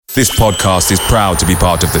This podcast is proud to be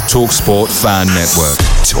part of the TalkSport Fan Network.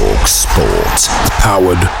 TalkSport.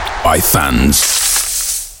 Powered by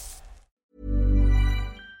fans.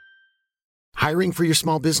 Hiring for your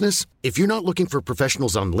small business? If you're not looking for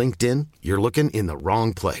professionals on LinkedIn, you're looking in the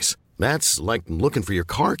wrong place. That's like looking for your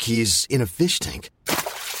car keys in a fish tank.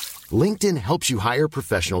 LinkedIn helps you hire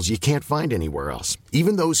professionals you can't find anywhere else,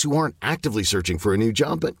 even those who aren't actively searching for a new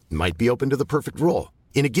job but might be open to the perfect role.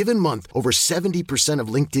 In a given month, over 70% of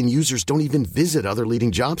LinkedIn users don't even visit other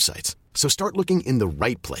leading job sites. So start looking in the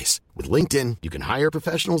right place. With LinkedIn, you can hire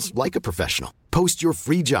professionals like a professional. Post your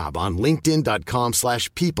free job on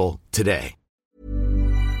linkedin.com/people today.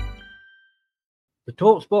 The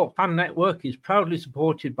TalkSport Fan Network is proudly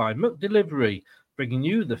supported by McDelivery, bringing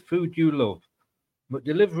you the food you love.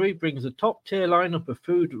 McDelivery brings a top-tier lineup of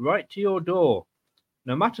food right to your door.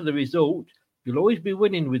 No matter the result, you'll always be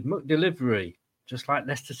winning with McDelivery. Just like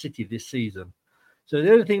Leicester City this season. So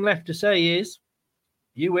the only thing left to say is,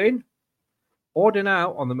 you win. Order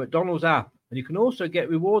now on the McDonald's app, and you can also get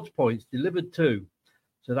rewards points delivered too.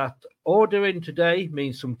 So that ordering today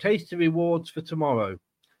means some tasty rewards for tomorrow.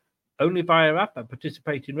 Only via app at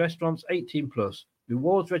participating restaurants, 18+.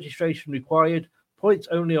 Rewards registration required. Points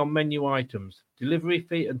only on menu items. Delivery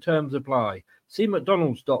fee and terms apply. See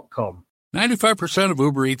mcdonalds.com. 95% of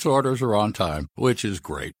Uber Eats orders are on time, which is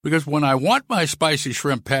great. Because when I want my spicy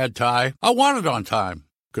shrimp pad thai, I want it on time.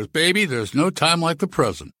 Because, baby, there's no time like the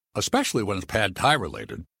present, especially when it's pad thai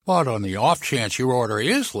related. But on the off chance your order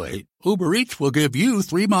is late, Uber Eats will give you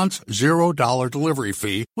 3 months, $0 delivery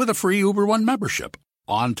fee with a free Uber One membership.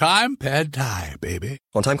 On time, pad thai, baby.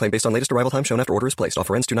 On time claim based on latest arrival time shown after order is placed.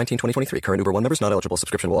 Offer ends 2/19/2023. Current Uber One members not eligible.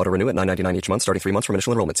 Subscription will auto-renew at $9.99 each month, starting 3 months from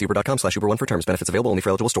initial enrollment. See Uber.com/Uber One for terms. Benefits available only for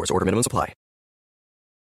eligible stores. Order minimums apply.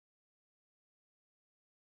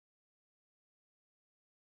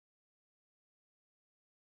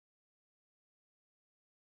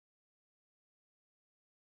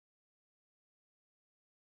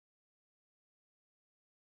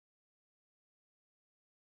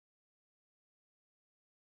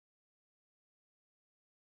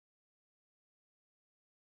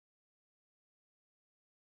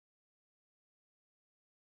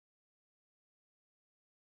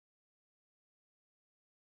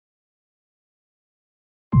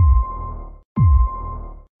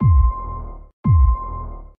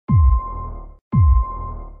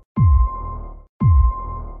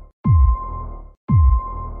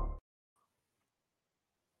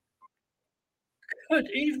 Good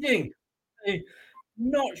evening.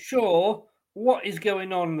 Not sure what is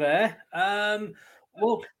going on there.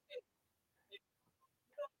 Well,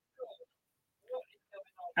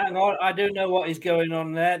 hang on. I do know what is going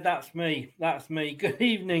on there. That's me. Good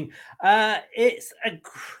evening. It's a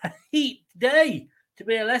great day to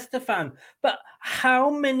be a Leicester fan. But how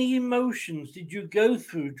many emotions did you go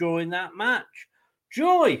through during that match?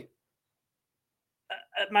 Joy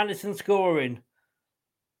at Maddison scoring.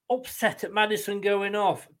 Upset at Maddison going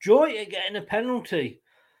off. Joy at getting a penalty.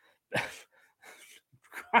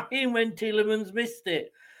 Crying when Tielemans missed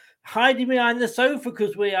it. Hiding behind the sofa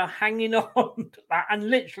because we are hanging on. And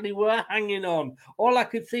literally we're hanging on. All I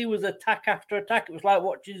could see was attack after attack. It was like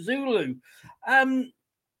watching Zulu. And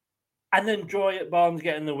then Joy at Barnes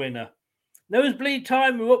getting the winner. Nosebleed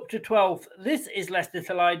time, we're up to 12th. This is Leicester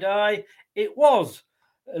Till I Die. It was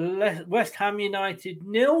West Ham United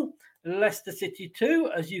 0. Leicester City 2,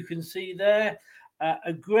 as you can see there.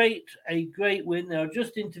 A great win. They are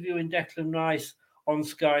just interviewing Declan Rice on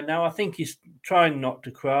Sky now. I think he's trying not to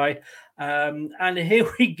cry. And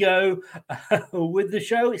here we go with the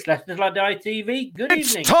show. It's Leicester Till I Die TV. Good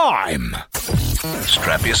evening. It's time!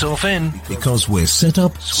 Strap yourself in, because we're set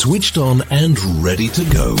up, switched on, and ready to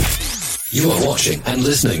go. You are watching and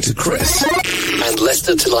listening to Chris and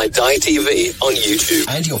Leicester Till I Die TV on YouTube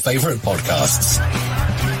and your favourite podcasts.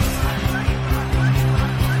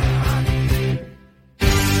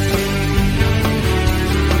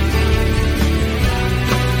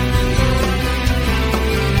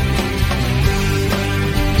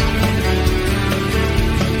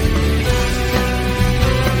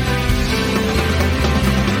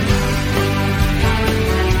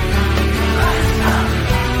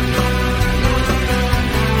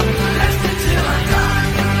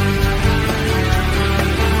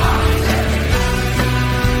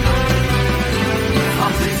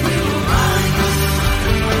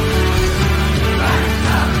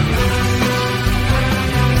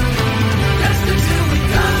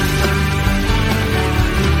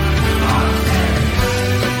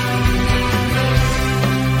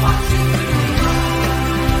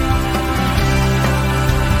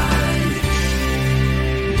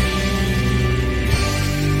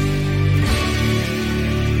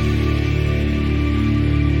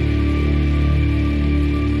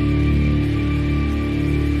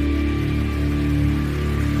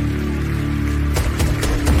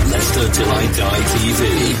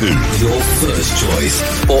 TV, your first choice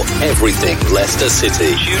for everything Leicester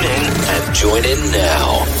City. Tune in and join in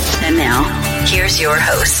now. And now, here's your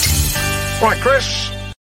host. Right, Chris.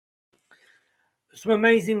 Some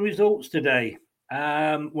amazing results today.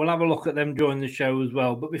 We'll have a look at them during the show as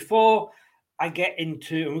well. But before I get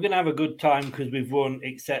into, and we're going to have a good time because we've won,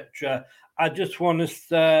 etc. I just want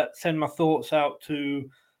to send my thoughts out to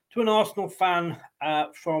an Arsenal fan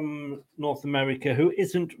from North America who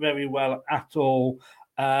isn't very well at all.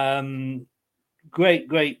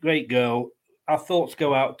 Great girl. Our thoughts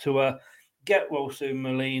go out to her. Get well soon,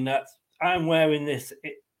 Melina. I'm wearing this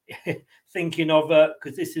thinking of her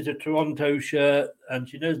because this is a Toronto shirt and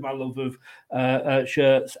she knows my love of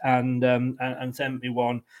shirts and sent me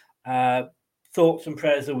one. Thoughts and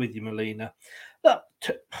prayers are with you, Melina. Look,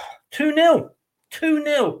 2-0.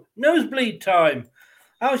 2-0. Nosebleed time.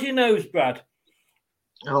 How's your nose, Brad?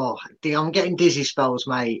 Oh, I'm getting dizzy spells,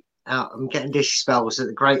 mate. I'm getting dizzy spells at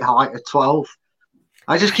the great height of 12.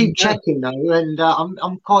 I just keep checking, though, and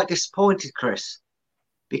I'm quite disappointed, Chris,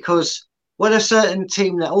 because when a certain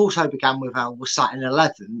team that also began with L was sat in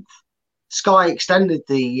 11th, Sky extended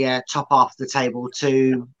the top half of the table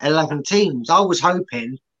to 11 teams. I was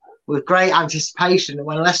hoping, with great anticipation, that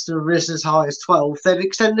when Leicester had risen as high as 12, they'd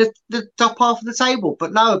extend the top half of the table.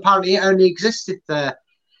 But no, apparently it only existed there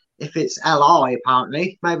if it's LI,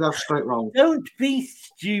 apparently. Maybe I've got it wrong. Don't be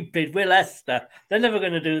stupid. We're Leicester. They're never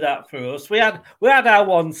going to do that for us. We had our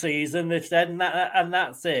one season, they said, and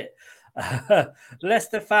that's it.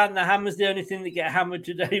 Leicester fan, the hammer's the only thing that get hammered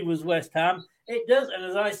today was West Ham. It does. And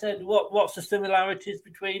as I said, what's the similarities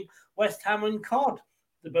between West Ham and COD?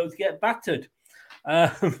 They both get battered.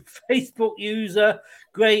 Facebook user,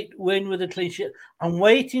 great win with a clean sheet. I'm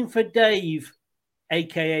waiting for Dave,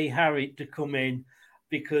 a.k.a. Harry, to come in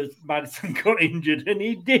because Maddison got injured, and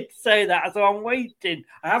he did say that, so I'm waiting.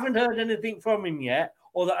 I haven't heard anything from him yet,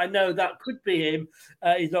 although I know that could be him.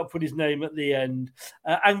 He's not put his name at the end.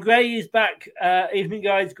 And Gray is back. Evening,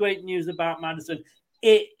 guys. Great news about Maddison.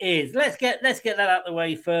 It is. Let's get that out of the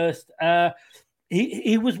way first.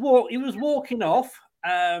 He was walking off,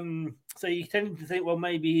 so you tend to think, well,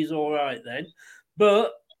 maybe he's all right then.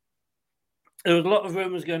 But there was a lot of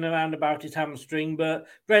rumours going around about his hamstring, but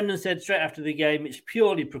Brendan said straight after the game it's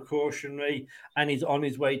purely precautionary and he's on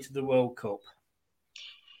his way to the World Cup.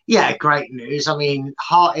 Yeah, great news. I mean,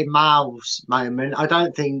 heart in mouths moment. I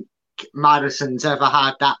don't think Maddison's ever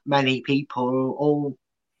had that many people all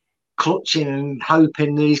clutching and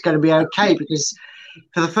hoping that he's going to be okay, because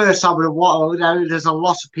for the first time in a while, there's a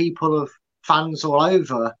lot of people, fans all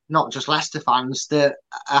over, not just Leicester fans, that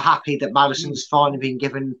are happy that Maddison's finally been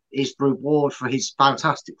given his reward for his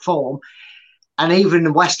fantastic form. And even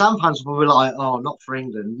the West Ham fans will be like, oh, not for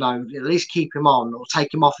England. No, at least keep him on or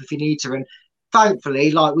take him off if you need to. And thankfully,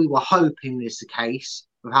 like we were hoping is the case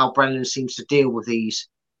with how Brendan seems to deal with these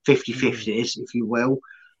 50-50s, if you will,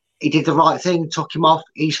 he did the right thing, took him off.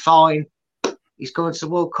 He's fine. He's going to the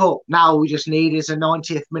World Cup. Now we just need is a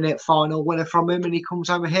 90th minute final winner from him, and he comes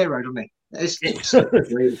home a hero, doesn't he?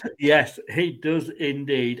 Yes, he does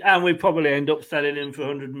indeed. And we probably end up selling him for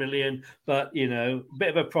 100 million, but, a bit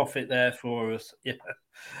of a profit there for us.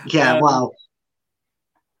 Yeah, well.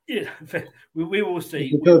 Yeah, we will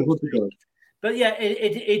see. Would be good. But yeah,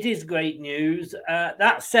 it is great news.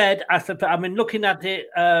 That said, I mean, looking at it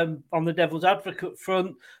on the Devil's Advocate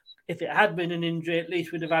front, if it had been an injury, at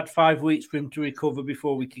least we'd have had 5 weeks for him to recover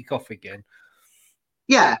before we kick off again.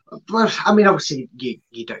 Yeah, well, I mean, obviously,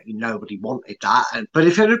 nobody wanted that, but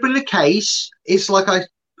if it had been the case, it's like I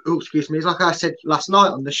said last night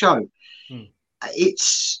on the show.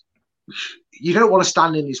 It's you don't want to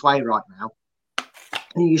stand in his way right now,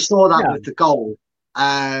 and you saw that with the goal.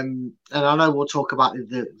 And I know we'll talk about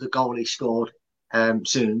the goal he scored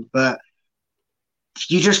soon, but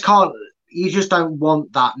you just can't. You just don't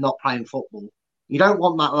want that not playing football. You don't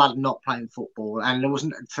want that lad not playing football, and there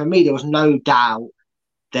was no doubt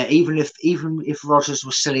that even if Rodgers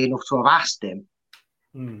was silly enough to have asked him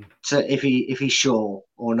if he's sure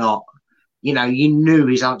or not, you knew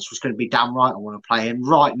his answer was going to be damn right. I want to play him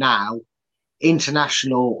right now,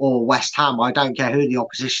 international or West Ham. I don't care who the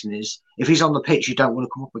opposition is. If he's on the pitch, you don't want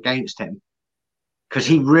to come up against him because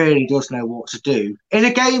he really does know what to do. In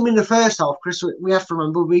a game in the first half, Chris, we have to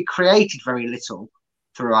remember we created very little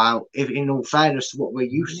throughout, in all fairness to what we're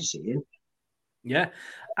used to seeing. Yeah.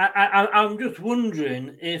 I'm just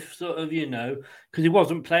wondering if because he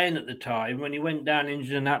wasn't playing at the time when he went down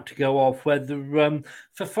injured and had to go off, whether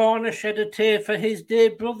Fofana shed a tear for his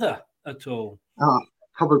dear brother at all.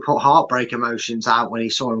 Probably put heartbreak emotions out when he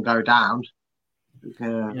saw him go down.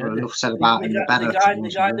 Enough said about him.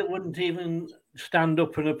 The guy that wouldn't even stand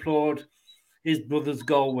up and applaud his brother's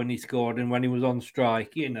goal when he scored and when he was on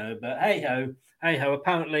strike, you know. But hey ho.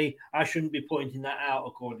 Apparently, I shouldn't be pointing that out,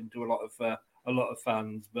 according to a lot of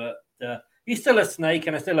fans. But he's still a snake,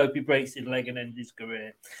 and I still hope he breaks his leg and ends his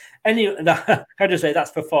career. Anyway, I just say that's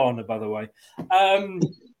for Fafana, by the way.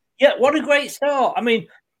 Yeah, what a great start. I mean,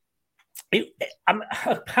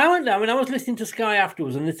 apparently, I was listening to Sky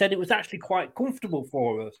afterwards, and they said it was actually quite comfortable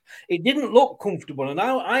for us. It didn't look comfortable, and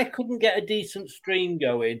I couldn't get a decent stream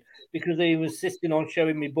going because they were insisting on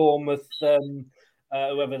showing me Bournemouth,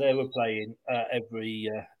 whoever they were playing,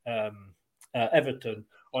 Everton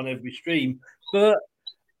on every stream. But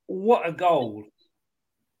what a goal!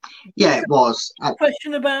 Yeah, it was. A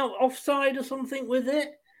question about offside or something with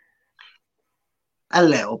it? A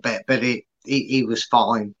little bit, but he was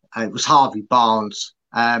fine. It was Harvey Barnes,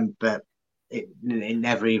 but it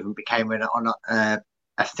never even became a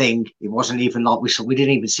thing. It wasn't even like we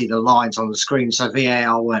didn't even see the lines on the screen, so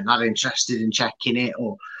VAR weren't that interested in checking it,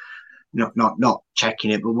 or not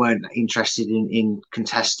checking it, but weren't interested in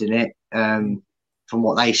contesting it from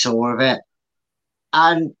what they saw of it.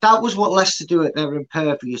 And that was what Leicester do at their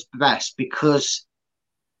impervious best, because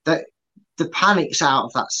the panic's out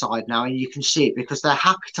of that side now, and you can see it because they're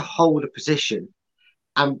happy to hold a position.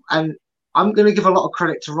 And I'm going to give a lot of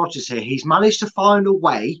credit to Rodgers here. He's managed to find a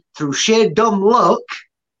way through sheer dumb luck,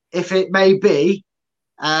 if it may be,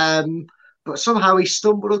 but somehow he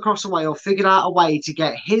stumbled across a way or figured out a way to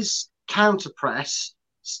get his counter press,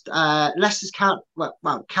 Leicester's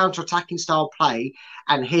counter-attacking style play,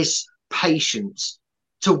 and his patience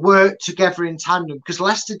to work together in tandem, because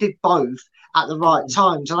Leicester did both at the right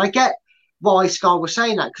times. And I get why Sky was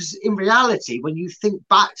saying that, because in reality, when you think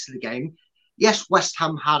back to the game, yes, West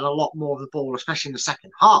Ham had a lot more of the ball, especially in the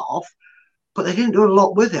second half, but they didn't do a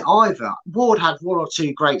lot with it either. Ward had one or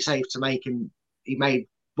two great saves to make, and he made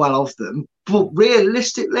well of them. But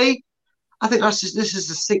realistically, I think this is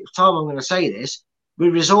the sixth time I'm going to say this. We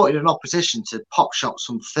resorted in opposition to pop shots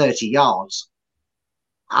from 30 yards.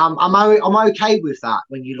 I'm okay with that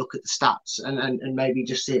when you look at the stats and maybe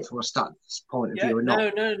just see it from a stats point of view or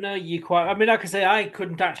not. No, you quite. I mean, like I say, I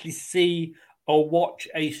couldn't actually see or watch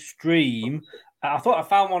a stream. I thought I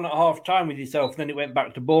found one at half time with yourself, and then it went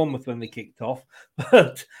back to Bournemouth when they kicked off.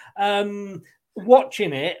 But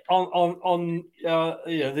watching it on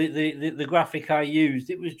the graphic I used,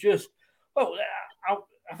 it was just I'm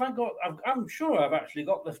sure I've actually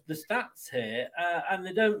got the stats here, and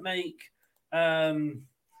they don't make.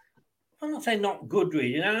 I'm not saying not good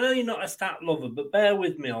reading. I know you're not a stat lover, but bear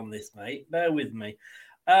with me on this, mate. Bear with me.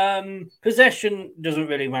 Possession doesn't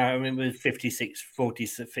really matter. I mean, with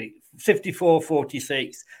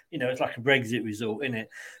 54-46, it's like a Brexit result, isn't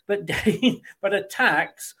it? But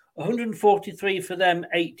attacks, 143 for them,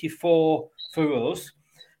 84 for us.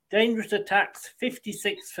 Dangerous attacks,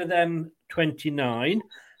 56 for them, 29.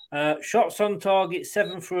 Shots on target,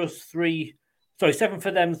 7 for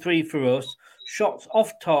them, 3 for us. Shots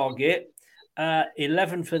off target,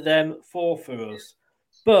 11 for them, 4 for us.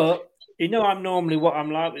 But I'm normally what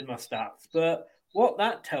I'm like with my stats, but what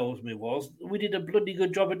that tells me was we did a bloody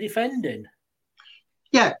good job of defending.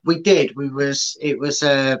 Yeah, we did. It was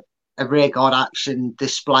a rearguard action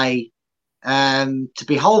display to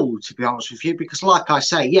behold, to be honest with you, because like I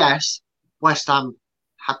say, yes, West Ham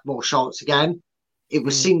had more shots again. It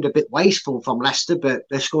seemed a bit wasteful from Leicester, but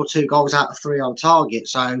they scored 2 goals out of 3 on target,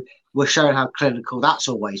 so we're showing how clinical that's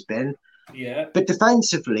always been. Yeah. But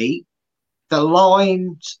defensively,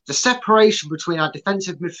 the separation between our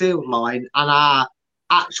defensive midfield line and our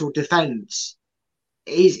actual defence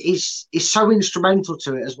is so instrumental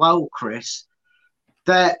to it as well, Chris,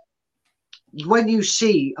 that when you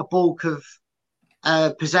see a bulk of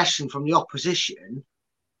possession from the opposition,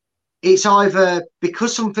 it's either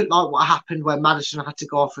because something like what happened where Maddison had to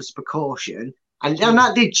go off as a precaution, and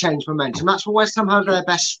that did change momentum. That's when West Ham had their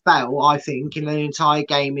best spell, I think, in the entire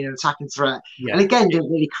game in an attacking threat. Yeah. And again, didn't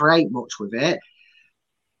really create much with it.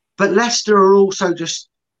 But Leicester are also just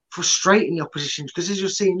frustrating the opposition, because as you're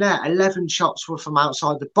seeing there, 11 shots were from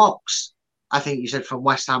outside the box. I think you said from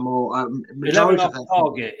West Ham, or 11 off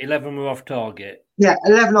target. 11 were off target. Yeah,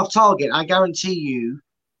 11 off target. I guarantee you,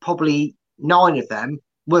 probably 9 of them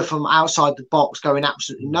were from outside the box, going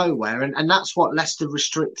absolutely nowhere. And that's what Leicester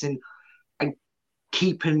restricting and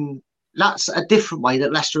keeping. That's a different way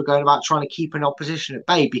that Leicester are going about trying to keep an opposition at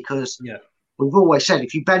bay, because we've always said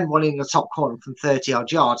if you bend one in the top corner from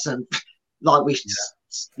 30-odd yards, then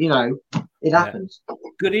it happens.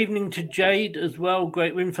 Good evening to Jade as well.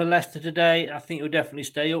 Great win for Leicester today. I think you'll definitely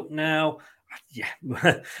stay up now. Yeah,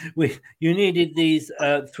 you needed these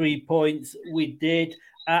 3 points. We did.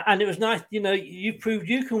 And it was nice, you proved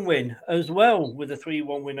you can win as well with a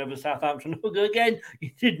 3-1 win over Southampton. Again,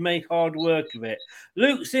 you did make hard work of it.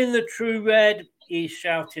 Luke's in the true red. He's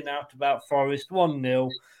shouting out about Forest 1-0.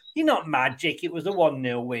 You're not magic. It was a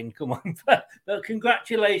 1-0 win. Come on. But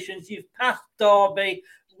congratulations. You've passed Derby.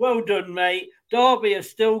 Well done, mate. Derby have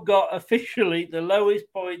still got officially the lowest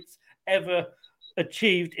points ever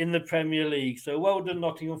achieved in the Premier League. So well done,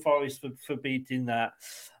 Nottingham Forest, for beating that.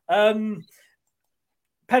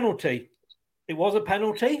 Penalty. It was a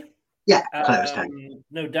penalty. Yeah, close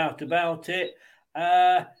no doubt about it.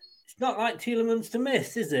 It's not like Tielemans to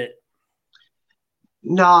miss, is it?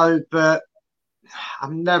 No, but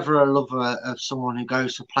I'm never a lover of someone who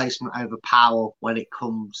goes for placement over power when it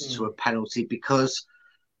comes to a penalty, because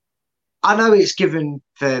I know it's given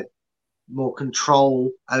for more control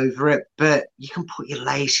over it, but you can put your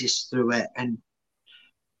laces through it and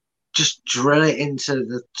just drill it into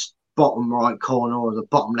the bottom right corner or the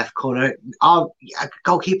bottom left corner. A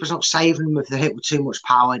goalkeeper's not saving them if they hit with too much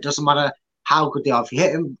power. It doesn't matter how good they are. If you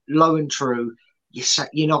hit them low and true,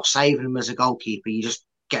 you're not saving them as a goalkeeper. You just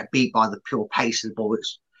get beat by the pure pace of the ball.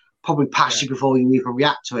 It's probably past you before you even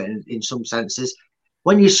react to it in some senses.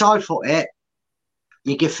 When you side foot it,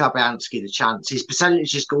 you give Fabianski the chance. His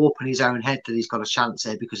percentages go up in his own head that he's got a chance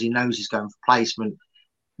here because he knows he's going for placement.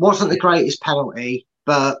 Wasn't the greatest penalty,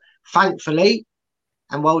 but thankfully,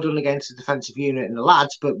 and well done against the defensive unit and the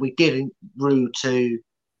lads, but we didn't rue to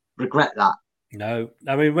regret that. No.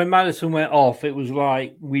 I mean, when Maddison went off, it was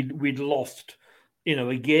like we'd lost,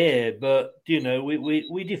 a gear, but,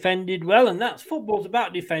 we defended well, and that's football's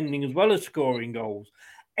about defending as well as scoring goals.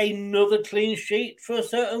 Another clean sheet for a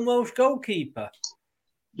certain Welsh goalkeeper.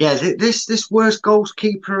 Yeah, this worst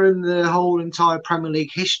goalkeeper in the whole entire Premier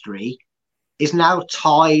League history is now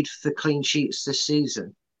tied for clean sheets this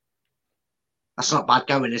season. That's not bad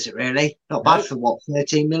going, is it, really? Not bad for,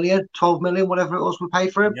 13 million, 12 million, whatever it was we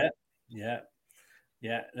paid for him? Yeah.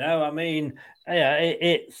 No, I mean,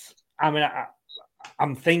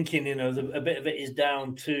 I'm thinking, a bit of it is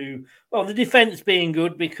down to, the defence being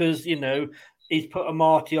good because, he's put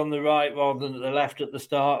Amati on the right rather than at the left at the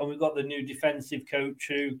start. And we've got the new defensive coach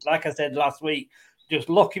who, like I said last week, just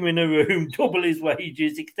lock him in a room, double his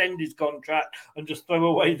wages, extend his contract, and just throw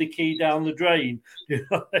away the key down the drain. Do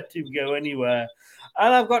not let him go anywhere.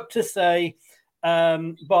 And I've got to say,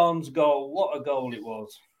 Barnes' goal, what a goal it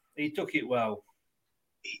was. He took it well.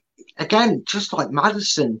 Again, just like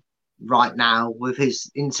Maddison right now, with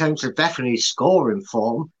in terms of definitely scoring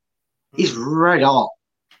form, he's red hot.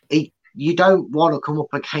 You don't want to come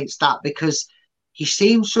up against that because he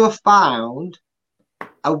seems to have found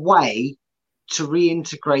a way to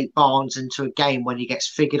reintegrate Barnes into a game when he gets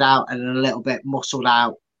figured out and a little bit muscled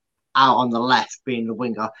out on the left, being the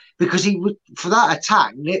winger. Because he would, for that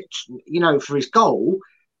attack, for his goal,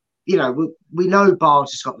 we know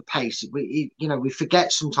Barnes has got the pace. We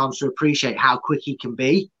forget sometimes to appreciate how quick he can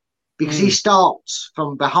be because he starts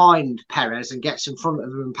from behind Perez and gets in front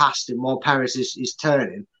of him and past him while Perez is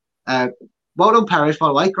turning. Well done, Perez, by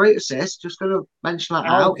the way. Great assist. Just going to mention that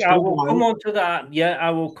now. I will come on to that. Yeah, I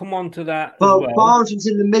will come on to that. But Barnes is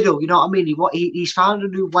in the middle. You know what I mean? He's found a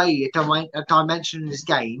new way, a dimension in his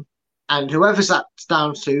game. And whoever's that's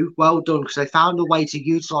down to, well done, because they found a way to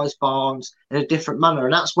utilise Barnes in a different manner.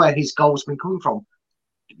 And that's where his goal's been coming from.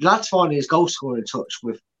 That's finding his goal scoring touch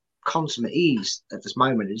with consummate ease at this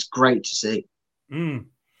moment. It's great to see.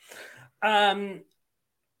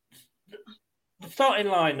 The starting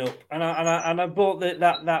lineup, and I brought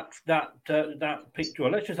that picture.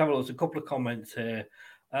 Let's just have a look. There's a couple of comments here.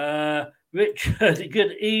 Richard,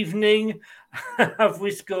 good evening. Have we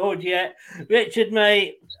scored yet? Richard,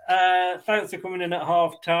 mate, thanks for coming in at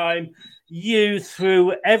half time. You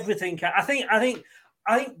threw everything. I think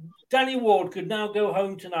Danny Ward could now go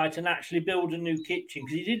home tonight and actually build a new kitchen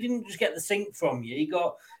because he didn't just get the sink from you. He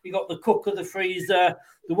got the cooker, the freezer,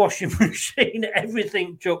 the washing machine,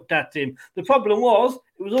 everything chucked at him. The problem was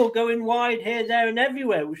it was all going wide here, there, and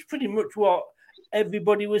everywhere, which is pretty much what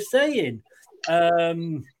everybody was saying.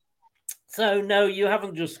 So no, you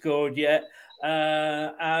haven't just scored yet,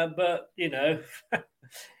 but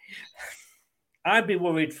I'd be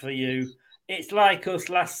worried for you. It's like us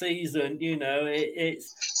last season,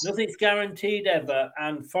 it's nothing's guaranteed ever.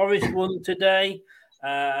 And Forest won today.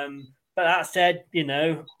 But that said,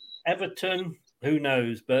 Everton, who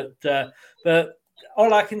knows? But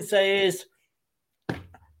all I can say is,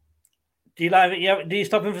 do you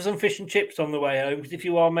stop him for some fish and chips on the way home? Because if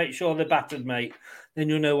you are, make sure they're battered, mate. Then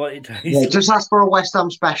you'll know what it is. Yeah, just ask for a West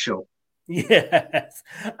Ham special. Yes.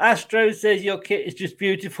 Astro says your kit is just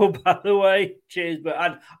beautiful, by the way. Cheers.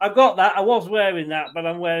 But I got that. I was wearing that, but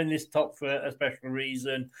I'm wearing this top for a special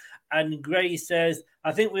reason. And Gray says,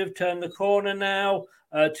 I think we've turned the corner now.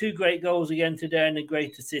 2 great goals again today and a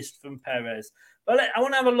great assist from Perez. But I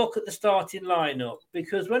want to have a look at the starting lineup,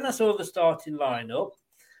 because when I saw the starting lineup,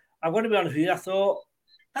 I'm going to be honest with you, I thought,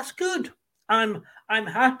 that's good. I'm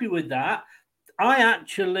happy with that. I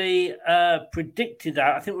actually predicted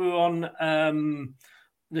that. I think we were on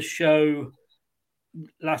the show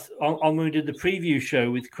when we did the preview show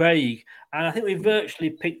with Craig, and I think we virtually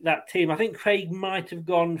picked that team. I think Craig might have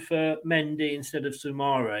gone for Mendy instead of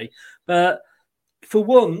Soumaré, but for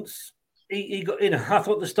once, he got. I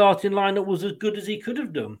thought the starting lineup was as good as he could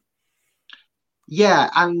have done. Yeah,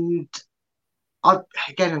 and I'm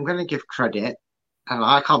going to give credit. And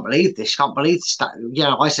I can't believe this. Can't believe the start.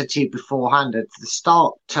 I said to you beforehand that the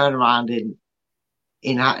start turnaround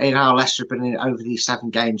in how Leicester have been in over these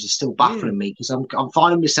 7 games is still baffling me, because I'm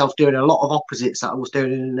finding myself doing a lot of opposites that I was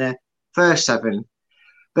doing in the first 7.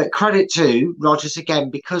 But credit to Rodgers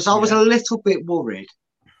again, because I was a little bit worried.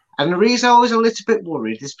 And the reason I was a little bit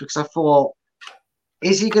worried is because I thought,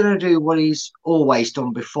 is he going to do what he's always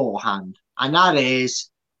done beforehand? And that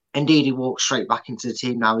is, indeed, he walks straight back into the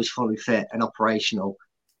team now. He's fully fit and operational.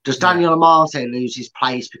 Does Daniel Amate lose his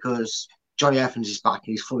place because Johnny Evans is back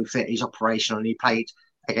and he's fully fit, he's operational, and he played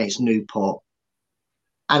against Newport?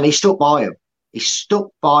 And he stuck by him. He stuck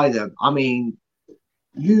by them. I mean,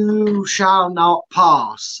 you shall not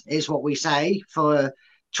pass, is what we say for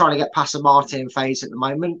trying to get past the Martin phase at the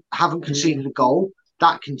moment. Haven't conceded a goal.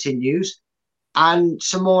 That continues. And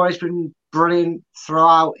Soumaré has been brilliant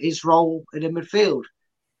throughout his role in the midfield.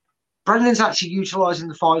 Brendan's actually utilising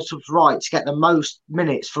the 5 subs right to get the most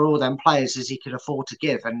minutes for all them players as he can afford to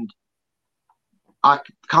give. And I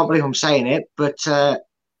can't believe I'm saying it, but that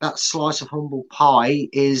slice of humble pie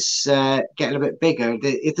is getting a bit bigger.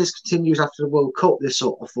 If this continues after the World Cup, this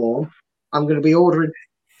sort of form, I'm going to be ordering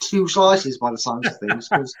 2 slices by the sounds of things.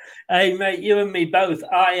 Hey, mate, you and me both.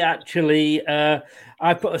 I actually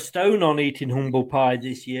I put a stone on eating humble pie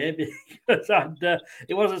this year because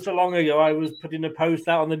it wasn't so long ago I was putting a post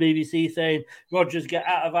out on the BBC saying, Rodgers, get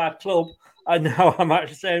out of our club. And now I'm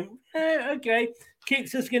actually saying, okay,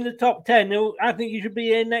 keeps us in the top 10. I think you should be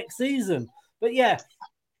here next season. But yeah,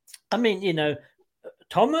 I mean,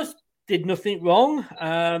 Thomas did nothing wrong.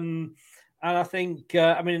 And I think,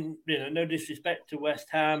 no disrespect to West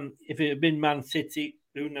Ham. If it had been Man City,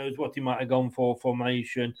 who knows what he might have gone for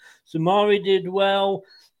formation. Soumaré did well.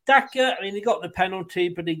 Daka, he got the penalty,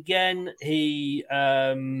 but again,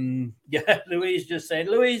 Louise just saying,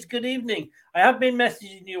 Louise, good evening. I have been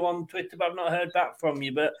messaging you on Twitter, but I've not heard back from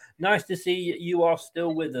you, but nice to see you are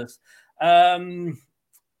still with us. I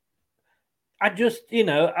just,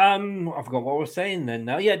 I forgot what I was saying then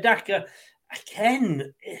now. Yeah, Daka,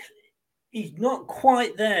 again, he's not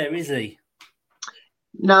quite there, is he?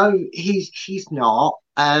 No, he's not.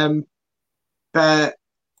 But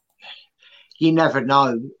you never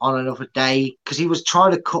know on another day, because he was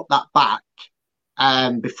trying to cut that back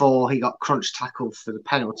before he got crunch tackled for the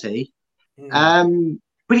penalty.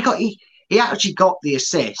 But he actually got the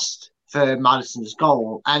assist for Maddison's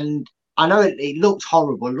goal, and I know it looked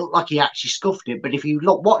horrible. It looked like he actually scuffed it, but if you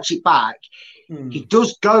watch it back, he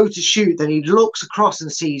does go to shoot, then he looks across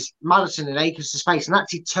and sees Maddison in acres of space and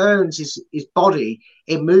actually turns his body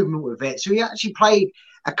in movement with it. So he actually played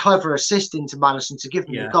a clever assist into Maddison to give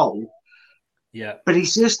him the goal. Yeah. But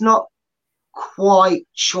he's just not quite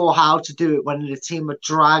sure how to do it when the team are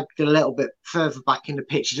dragged a little bit further back in the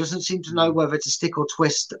pitch. He doesn't seem to know whether to stick or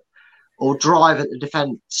twist or drive at the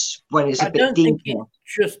defence when it's a bit deeper. I don't think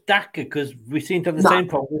it's just Daka, because we seem to have the same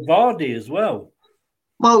problem with Vardy as well.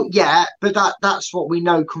 Well, yeah, but that's what we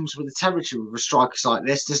know comes with the territory with strikers like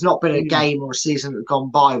this. There's not been a game or a season that's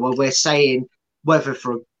gone by where we're saying whether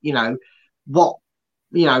for what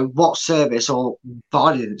service or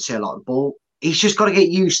Vardy didn't see a lot of the ball. He's just got to get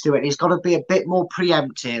used to it. He's got to be a bit more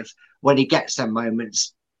preemptive when he gets them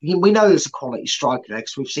moments. We know there's a quality striker there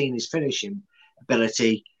because we've seen his finishing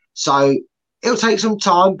ability. So it'll take some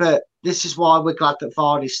time, but this is why we're glad that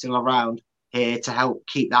Vardy's still around here to help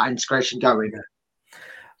keep that integration going.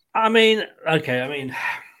 The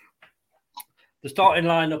starting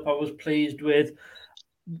lineup I was pleased with.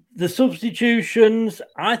 The substitutions,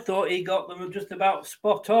 I thought he got them just about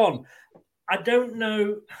spot on. I don't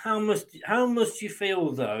know how much you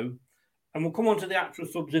feel, though, and we'll come on to the actual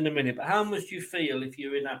subs in a minute, but how much you feel if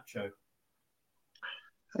you're Iheanacho?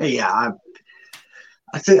 Yeah,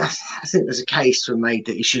 I think there's a case to be made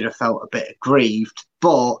that he should have felt a bit aggrieved,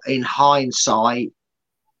 but in hindsight,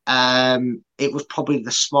 it was probably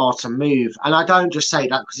the smarter move. And I don't just say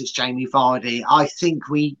that because it's Jamie Vardy. I think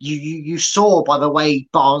you saw by the way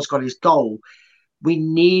Barnes got his goal, we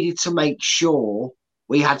needed to make sure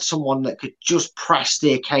we had someone that could just press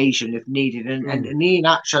the occasion if needed. And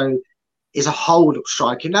Iheanacho is a hold-up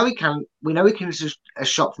striker. We know he can hit a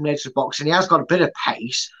shot from the edge of the box, and he has got a bit of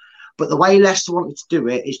pace. But the way Leicester wanted to do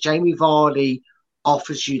it is Jamie Vardy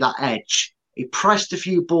offers you that edge. He pressed a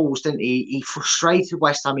few balls, didn't he? He frustrated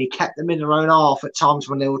West Ham. He kept them in their own half at times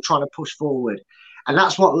when they were trying to push forward. And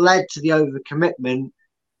that's what led to the overcommitment.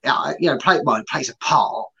 It plays a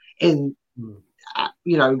part in,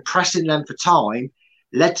 pressing them for time,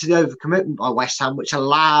 led to the overcommitment by West Ham, which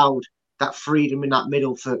allowed that freedom in that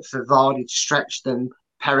middle for Vardy to stretch them,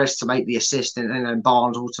 Perez to make the assist, and then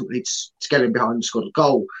Barnes ultimately to get him behind and score the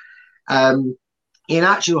goal.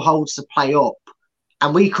 Iheanacho holds the play up,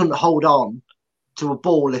 and we couldn't hold on to a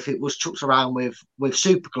ball if it was chucked around with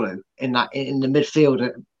super glue in the midfield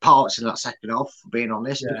parts in that second half, for being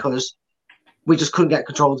honest, because we just couldn't get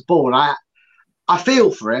control of the ball. And I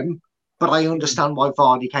feel for him, but I understand why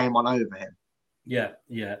Vardy came on over him. Yeah.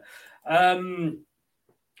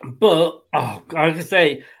 But I can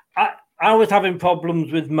say I was having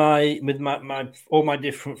problems with my all my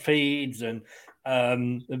different feeds, and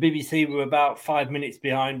the BBC were about 5 minutes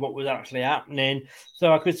behind what was actually happening.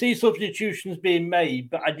 So I could see substitutions being made,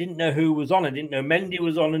 but I didn't know who was on. I didn't know Mendy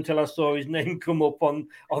was on until I saw his name come up on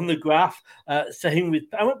the graph. Same with,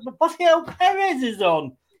 I went, but what the hell, Perez is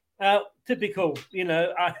on. Typical,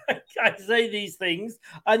 I say these things,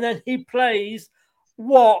 and then he plays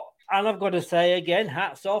what. And I've got to say again,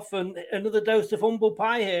 hats off, and another dose of humble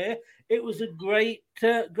pie here. It was a great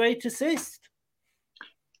assist.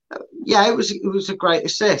 Yeah, it was a great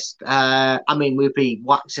assist. We'd be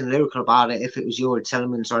waxing lyrical about it if it was Youri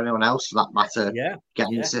Tielemans or anyone else for that matter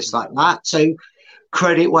getting assists like that. So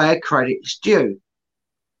credit where credit's due.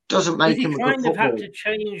 Doesn't make him a good footballer. He kind of had to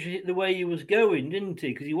change the way he was going, didn't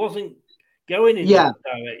he? Because he wasn't going in that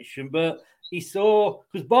direction, but he saw,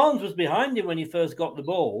 because Barnes was behind him when he first got the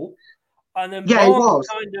ball, and then Barnes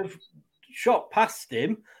kind of shot past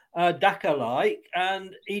him, Daka-like,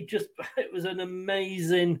 and it was an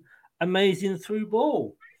amazing through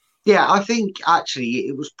ball. Yeah, I think actually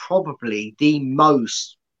it was probably the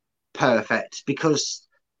most perfect, because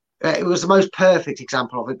it was the most perfect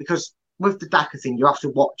example of it, because with the Daka thing, you have to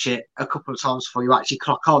watch it a couple of times before you actually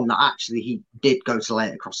clock on that actually he did go to lay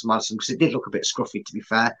it across the Madison, because it did look a bit scruffy, to be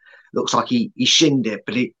fair. Looks like he shinned it,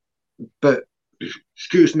 but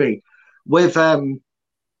excuse me, with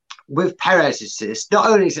Perez's assist, not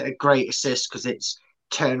only is it a great assist because it's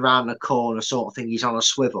turned around the corner sort of thing, he's on a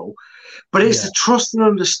swivel, but it's the trust and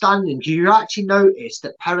understanding. You actually notice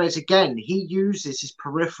that Perez, again, he uses his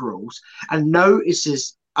peripherals and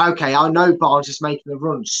notices, okay, I know Barnes is making the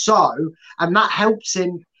run, and that helps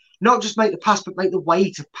him not just make the pass, but make the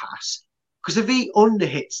weight of pass. Because if he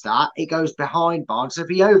underhits that, it goes behind Barnes. If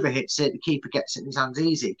he overhits it, the keeper gets it in his hands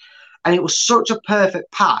easy. And it was such a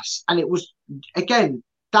perfect pass. And it was, again,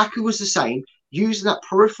 Daka was the same, using that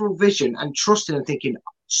peripheral vision and trusting and thinking,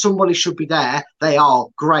 somebody should be there. They are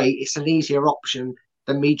great. It's an easier option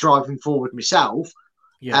than me driving forward myself.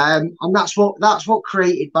 Yeah. And that's what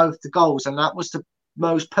created both the goals. And that was the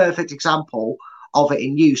most perfect example of it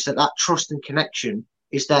in use, that trust and connection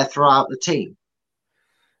is there throughout the team.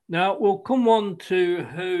 Now, we'll come on to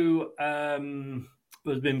who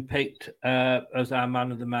has been picked as our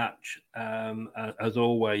man of the match, as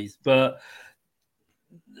always. But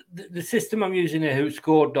the system I'm using here,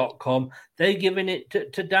 WhoScored.com, they're giving it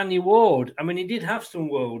to Danny Ward. I mean, he did have some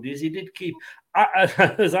worldies. He did keep,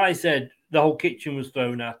 as I said, the whole kitchen was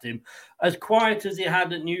thrown at him. As quiet as he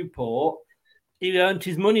had at Newport, he earned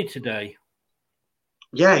his money today.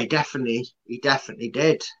 Yeah, he definitely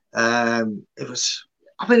did.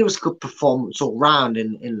 It was a good performance all round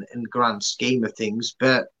in the grand scheme of things,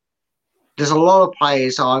 but there's a lot of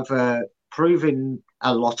players I've proven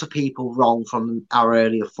a lot of people wrong from our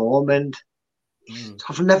earlier form, and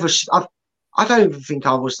I don't even think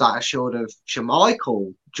I was that assured of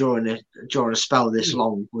Schmeichel during a spell this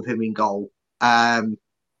long with him in goal. Danny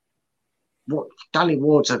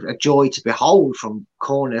Ward's a joy to behold from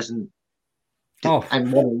corners and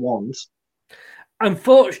one-on-ones.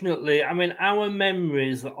 Unfortunately, I mean, our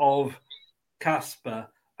memories of Kasper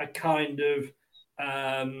are kind of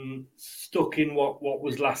stuck in what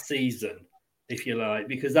was last season, if you like,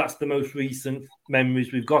 because that's the most recent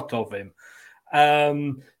memories we've got of him,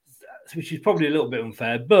 which is probably a little bit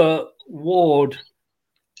unfair. But Ward,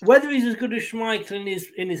 whether he's as good as Schmeichel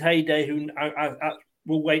in his heyday, who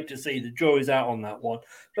we'll wait to see. The jury's out on that one.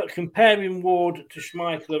 But comparing Ward to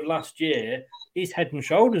Schmeichel of last year, he's head and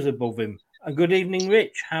shoulders above him. And good evening,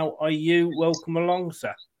 Rich. How are you? Welcome along,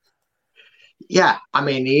 sir. Yeah, I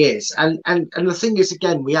mean, he is. And the thing is,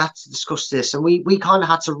 again, we had to discuss this, and we kind of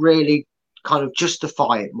had to really kind of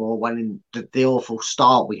justify it more when in the awful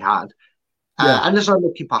start we had. And there's no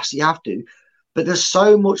looking past it, you have to. But there's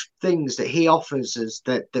so much things that he offers us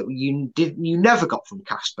that you never got from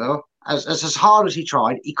Kasper. As hard as he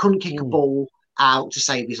tried, he couldn't kick a ball out to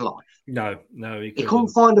save his life. No, he couldn't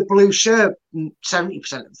find a blue shirt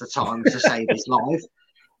 70% of the time to save his life.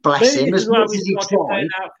 Bless him. As much as he tried.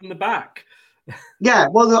 Out from the back. Yeah,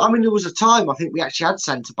 well, I mean, there was a time I think we actually had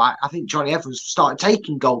centre back. I think Johnny Evans started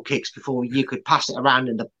taking goal kicks before you could pass it around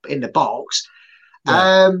in the box.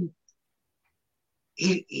 Yeah.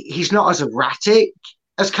 He's not as erratic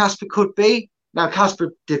as Kasper could be. Now,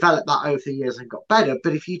 Kasper developed that over the years and got better.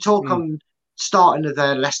 But if you talk on starting of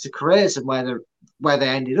their Leicester careers and where they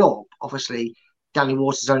ended up, obviously Danny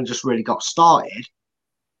Waters only just really got started.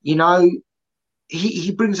 You know,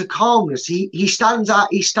 he brings a calmness. He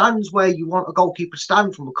stands where you want a goalkeeper to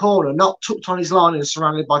stand from a corner, not tucked on his line and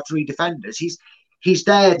surrounded by three defenders. He's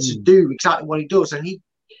there to do exactly what he does, and he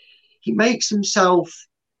makes himself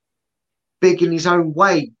big in his own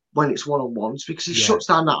way when it's one-on-ones, because he shuts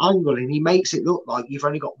down that angle and he makes it look like you've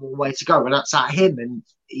only got one way to go, and that's at him. And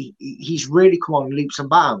he's really come on leaps and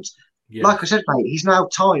bounds. Yeah. Like I said, mate, he's now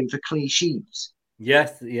time for clean sheets.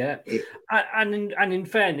 Yes, yeah. And in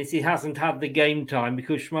fairness, he hasn't had the game time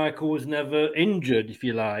because Schmeichel was never injured, if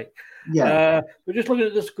you like. Yeah. We're just looking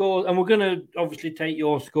at the scores, and we're going to obviously take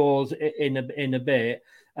your scores in a bit.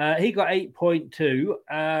 He got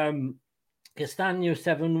 8.2. Castagno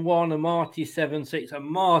 7-1, Amartey 7-6, and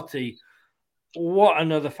Marty, what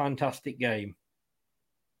another fantastic game.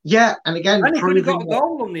 Yeah, and again, he could have got a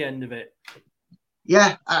goal on the end of it.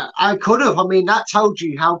 Yeah, I could have. I mean, that told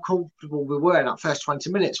you how comfortable we were in that first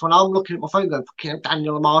 20 minutes. When I'm looking at my phone going,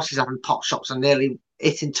 Daniel Amartey's having pot shots and nearly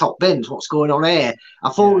hitting top bins. What's going on here? I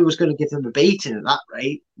thought we was going to give them a beating at that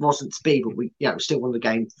rate. Wasn't to be, but we still won the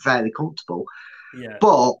game fairly comfortable. Yeah.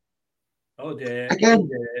 But oh dear. Again,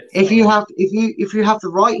 if you have the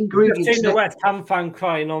right ingredients, I've seen the West Ham fan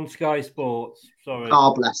crying on Sky Sports. Sorry.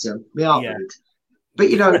 Oh, bless him. But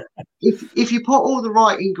you know, if you put all the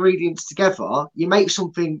right ingredients together, you make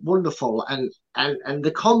something wonderful. And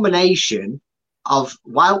the combination of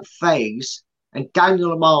Wout Faes and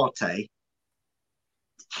Daniel Amartey,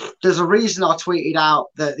 there's a reason I tweeted out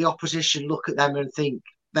that the opposition look at them and think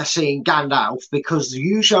they're seeing Gandalf, because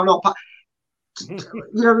you shall not. You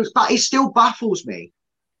know, it still baffles me.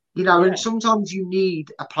 You know, and sometimes you need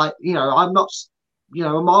a play. You know, I'm not. You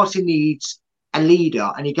know, Amartey needs a leader,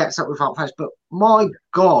 and he gets up without face. But my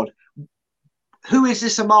God, who is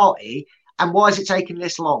this Amartey, and why is it taking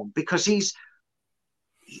this long? Because he's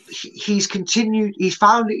continued.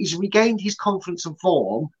 He's regained his confidence and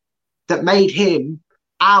form that made him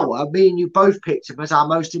me and you both picked him as our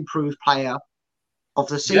most improved player of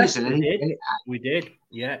the season. Yes, we did.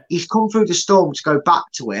 Yeah. He's come through the storm to go back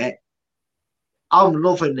to it. I'm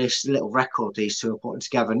loving this little record these two are putting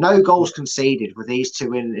together. No goals conceded with these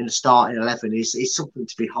two in the starting 11 is something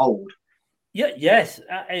to behold. Yeah, yes,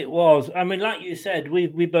 it was. I mean, like you said, we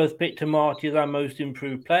both picked Amartey as our most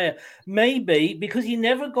improved player. Maybe because he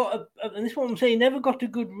never got and this is what I'm saying, he never got a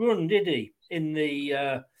good run, did he? In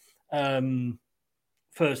the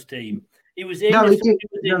first team, he was in. He was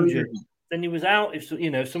injured. Then he was out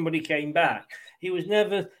if somebody came back. He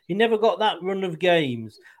never got that run of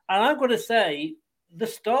games. And I've got to say, the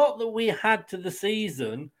start that we had to the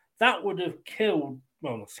season, that would have killed,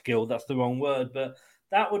 well, not skilled, that's the wrong word, but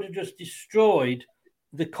that would have just destroyed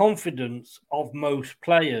the confidence of most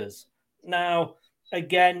players. Now,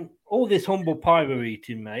 again, all this humble pie we're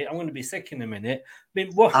eating, mate, I'm going to be sick in a minute. I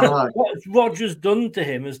mean, what has Rodgers done to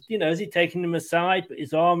him? Has he taken him aside, put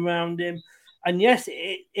his arm around him? And yes,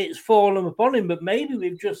 it's fallen upon him, but maybe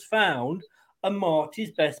we've just found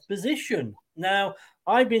Amartey's best position. Now,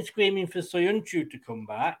 I've been screaming for Soyuncu to come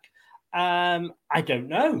back. I don't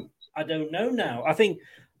know now. I think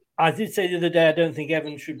I did say the other day I don't think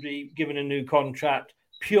Evans should be given a new contract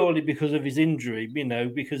purely because of his injury,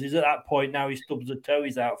 because he's at that point now he stubs a toe,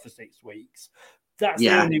 he's out for 6 weeks. That's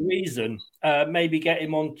the only reason. Maybe get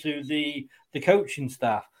him onto the coaching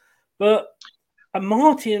staff. But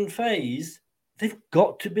Amartey and Faes, they've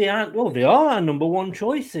got to be they are our number one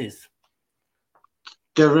choices.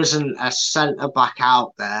 There isn't a centre-back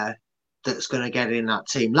out there that's going to get in that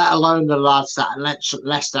team, let alone the lads that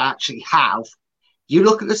Leicester actually have. You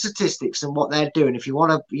look at the statistics and what they're doing. If you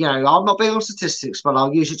want to, I'm not big on statistics, but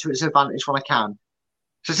I'll use it to its advantage when I can.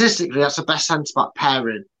 Statistically, that's the best centre-back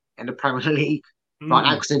pairing in the Premier League. right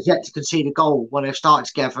now because they've yet to concede a goal when they've started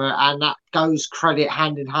together, and that goes credit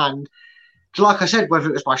hand in hand. Like I said, whether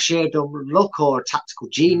it was by sheer dumb luck or a tactical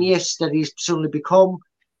genius that he's suddenly become,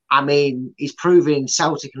 I mean, he's proving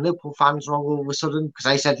Celtic and Liverpool fans wrong all of a sudden because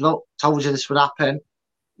they said, look, told you this would happen.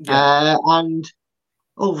 Yeah. And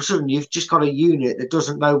all of a sudden, you've just got a unit that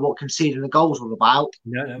doesn't know what conceding the goals all about,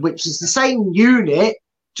 which is the same unit,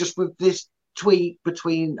 just with this tweak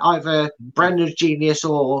between either Brendan's genius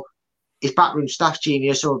or his backroom staff's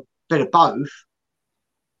genius or a bit of both,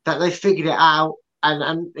 that they figured it out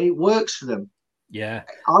and it works for them. Yeah.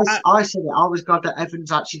 I said it. I was glad that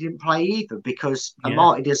Evans actually didn't play either because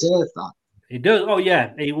Marty deserved that. He does. Oh,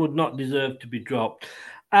 yeah. He would not deserve to be dropped.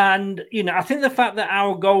 And, I think the fact that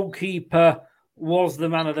our goalkeeper was the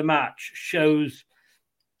man of the match shows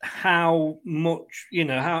how much,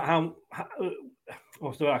 how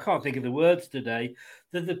I can't think of the words today,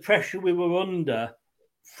 that the pressure we were under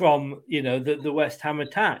from, the West Ham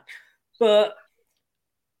attack. But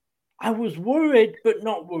I was worried, but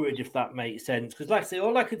not worried, if that makes sense. Because, like I say,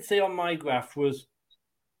 all I could see on my graph was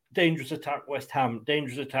dangerous attack West Ham,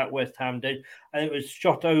 dangerous attack West Ham, and it was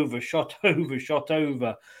shot over.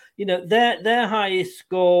 Their highest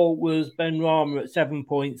score was Benrahma at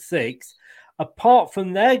 7.6. Apart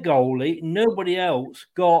from their goalie, nobody else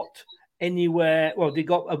got anywhere. Well, they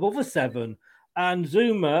got above a 7. And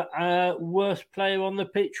Zuma, worst player on the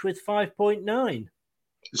pitch with 5.9.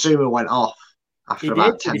 Zuma went off after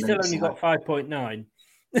about 10 minutes. He still only got 5.9.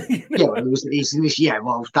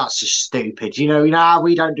 Well, that's just stupid.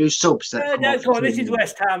 We don't do subs. This is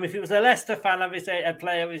West Ham. If it was a Leicester fan, obviously a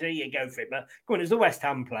player, would say, go for it. But come on, it's a West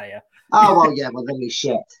Ham player. Well, then he's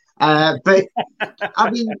shit. But I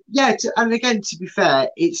mean, and again, to be fair,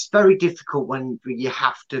 it's very difficult when you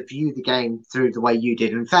have to view the game through the way you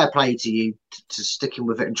did. And fair play to you to sticking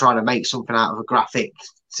with it and trying to make something out of a graphic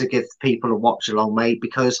to give people a watch along, mate,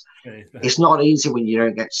 because it's not easy when you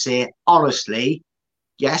don't get to see it. Honestly,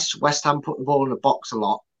 yes, West Ham put the ball in the box a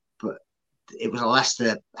lot, but it was a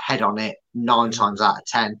Leicester head on it 9 times out of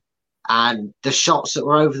 10. And the shots that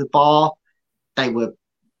were over the bar, there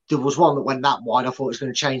was one that went that wide. I thought it was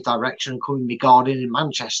going to change direction and come in my garden in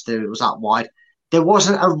Manchester. It was that wide. There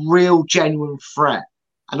wasn't a real genuine threat.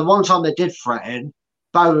 And the one time they did threaten,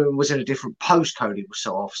 Bowen was in a different postcode. He was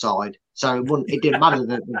so offside. So it didn't matter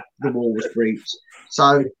that the wall was breached.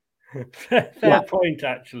 So fair point,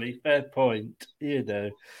 actually. Fair point.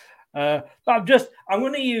 But I'm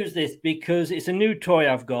going to use this because it's a new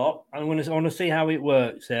toy I've got. I want to see how it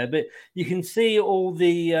works there. But you can see all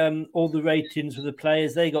the ratings for the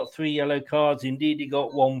players. They got 3 yellow cards. Indeed, he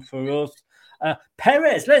got 1 for us.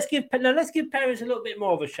 Perez, let's give Perez a little bit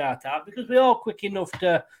more of a shout out because we are quick enough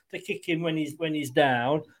to kick him when he's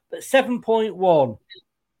down. But 7.1.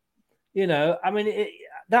 I mean,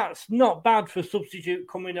 that's not bad for a substitute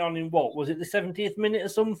coming on in what was it, the 70th minute or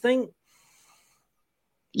something?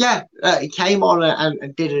 Yeah, he came on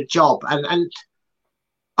and did a job. And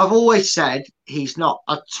I've always said he's not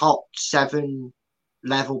a top 7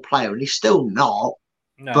 level player, and he's still not.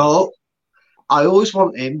 No. But I always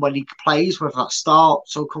want him when he plays, whether that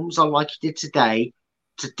starts or comes on like he did today,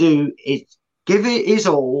 to do it, give it his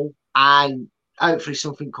all, and hopefully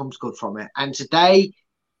something comes good from it. And today,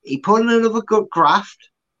 he put in another good graft,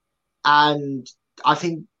 and I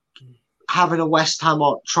think having a West Ham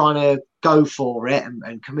trying to go for it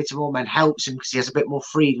and commit to more men helps him because he has a bit more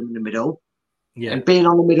freedom in the middle. Yeah. And being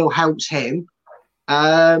on the middle helps him.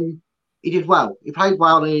 He did well. He played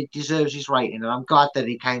well and he deserves his rating. And I'm glad that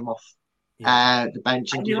he came off the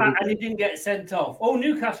bench. And he didn't get sent off. Oh,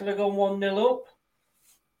 Newcastle have gone 1-0 up.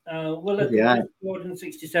 The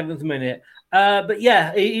 67th minute. But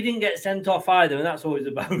he didn't get sent off either. And that's always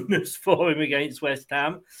a bonus for him against West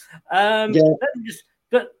Ham.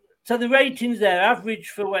 So the ratings there, average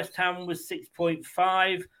for West Ham was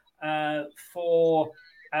 6.5. For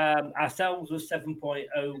ourselves was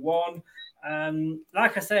 7.01.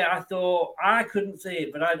 Like I say, I thought I couldn't see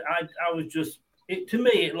it, but I was just. To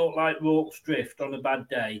me, it looked like Rorke's Drift on a bad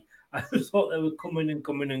day. I just thought they were coming.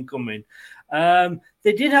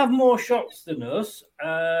 They did have more shots than us,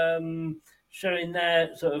 showing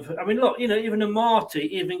their sort of. I mean, look, even a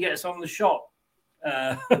Marty even gets on the shot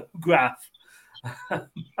graph.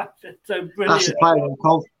 So brilliant.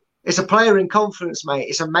 That's it's a player in confidence, mate.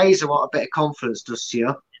 It's amazing what a bit of confidence does to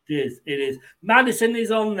you. It is. Madison is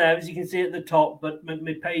on there, as you can see at the top, but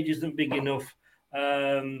my page isn't big enough.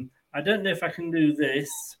 I don't know if I can do this,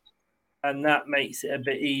 and that makes it a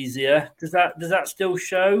bit easier. Does that still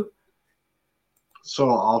show?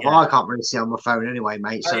 Sort of. Yeah. I can't really see on my phone anyway,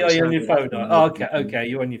 mate. So you're on your phone. Oh, okay,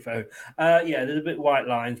 you're on your phone. Yeah, there's a bit white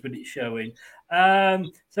lines, but it's showing.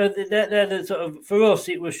 So they're the sort of, for us,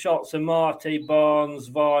 it was shots of Marty, Barnes,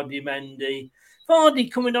 Vardy, Mendy.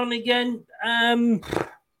 Vardy coming on again.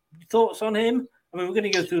 Thoughts on him? I mean, we're going to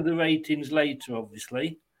go through the ratings later,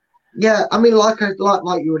 obviously. Yeah, I mean, like you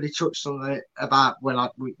already touched on it about when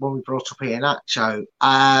we brought up Iheanacho.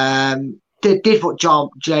 Did what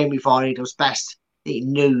Jamie Vardy does best. He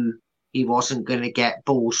knew he wasn't going to get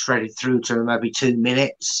balls threaded through to him every 2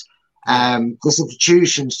 minutes. The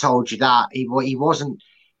substitutions told you that he wasn't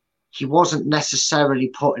necessarily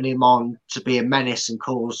putting him on to be a menace and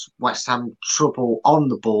cause West Ham trouble on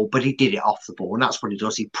the ball, but he did it off the ball, and that's what he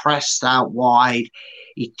does. He pressed out wide,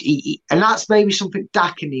 and that's maybe something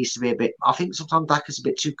Daka needs to be a bit. I think sometimes Daka's a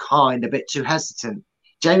bit too kind, a bit too hesitant.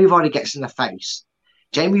 Jamie Vardy gets in the face.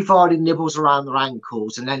 Jamie Vardy nibbles around their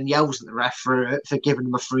ankles and then yells at the ref for giving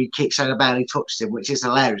him a free kick, saying I barely touched him, which is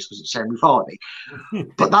hilarious because it's Jamie Vardy.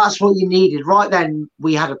 But that's what you needed. Right then,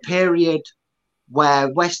 we had a period where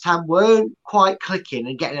West Ham weren't quite clicking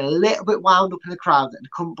and getting a little bit wound up in the crowd that they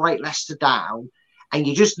couldn't break Leicester down, and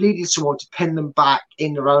you just needed someone to pin them back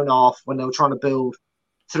in their own half when they were trying to build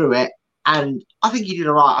through it. And I think he did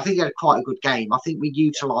all right. I think he had quite a good game. I think we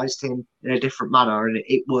utilised him in a different manner, and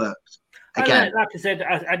it worked. Again, like I said,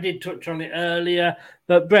 I did touch on it earlier,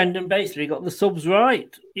 but Brendan basically got the subs right.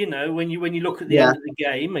 You know, when you look at the end of the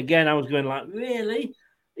game, again, I was going like, really?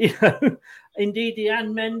 You know, indeed, he had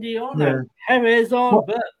Mendy on, Perez on,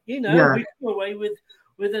 but we come away with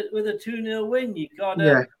a 2-0 win. You got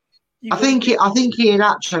to. I think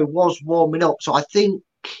Iheanacho was warming up, so I think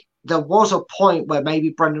there was a point where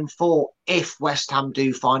maybe Brendan thought, if West Ham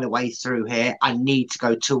do find a way through here, I need to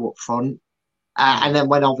go 2 up front. And then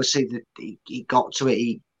when obviously he got to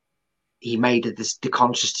it, he made the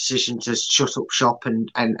conscious decision to shut up shop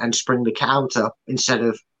and spring the counter instead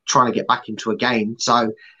of trying to get back into a game. So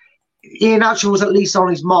Iheanacho was at least on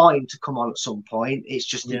his mind to come on at some point. It's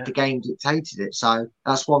just the game dictated it. So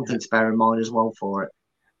that's one thing to bear in mind as well for it.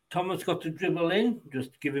 Thomas got to dribble in.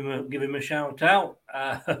 Just give him a shout out.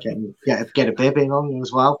 Get a bib in on you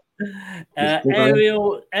as well.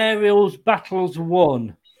 Ariel's battles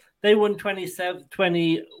won. They won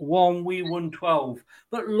 21, we won 12.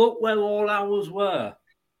 But look where all ours were.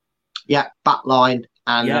 Yeah, back line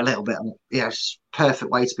and a little bit. Yes,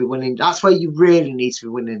 perfect way to be winning. That's where you really need to be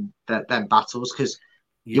winning them battles, because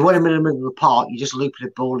you win them in the middle of the park, you're just looping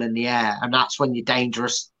the ball in the air, and that's when you're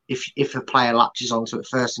dangerous if a player latches onto it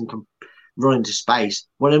first and can run into space.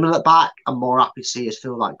 Win them at the back, I'm more happy to see us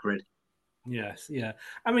feel like grid. Yes, yeah.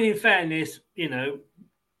 I mean, in fairness,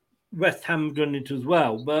 West Ham done it as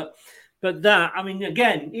well, but that, I mean,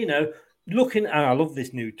 again, looking at, I love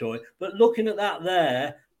this new toy, but looking at that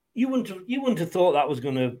there, you wouldn't have thought that was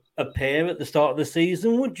going to appear at the start of the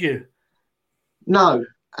season, would you? No,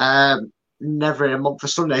 never in a month for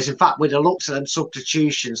Sundays. In fact, we'd have looked at them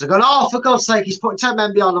substitutions. They're going, oh, for God's sake, he's putting 10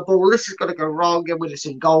 men behind the ball. This is going to go wrong, and we're just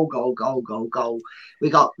in goal. We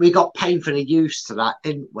got painfully used to that,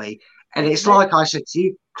 didn't we? And it's like I said to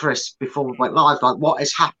you, Chris, before we went live, like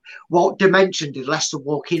what dimension did Leicester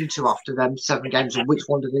walk into after them 7 games, and which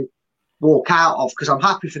one did they walk out of? Because I'm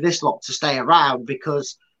happy for this lot to stay around,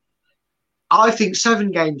 because I think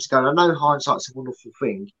 7 games ago, and I know hindsight's a wonderful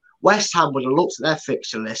thing, West Ham would have looked at their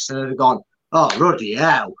fixture list and have gone, oh, bloody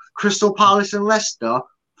hell, Crystal Palace and Leicester,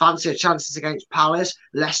 fancy a chances against Palace,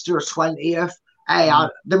 Leicester are 20th. Hey,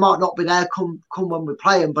 they might not be there come when we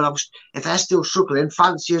play them, but if they're still struggling,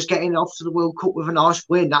 fancy us getting off to the World Cup with a nice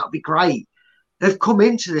win. That would be great. They've come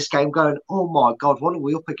into this game going, oh my God, what are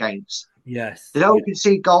we up against? Yes, they don't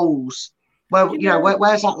concede goals. Well,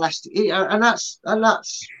 where's that Leicester? And that's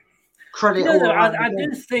credit.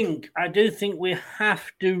 I do think we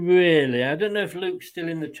have to really. I don't know if Luke's still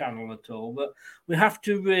in the channel at all, but we have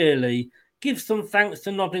to really give some thanks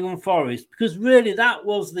to Nottingham Forest, because really that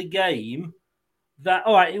was the game. That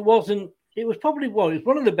it was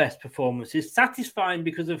one of the best performances, satisfying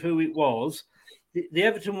because of who it was. The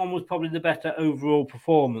Everton one was probably the better overall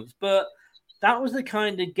performance, but that was the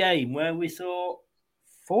kind of game where we saw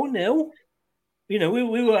 4-0. We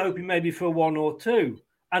were hoping maybe for 1 or 2.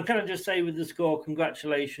 And can I just say with the score,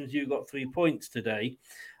 congratulations, you got 3 points today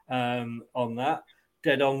on that.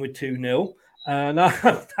 Dead on with 2-0. And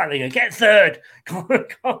I'm telling you, get third.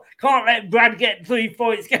 Can't let Brad get 3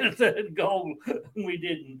 points, get a third goal. And we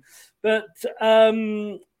didn't. But,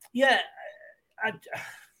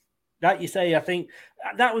 like you say, I think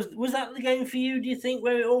that was that the game for you, do you think,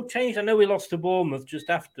 where it all changed? I know we lost to Bournemouth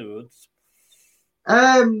just afterwards.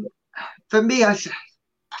 For me, I think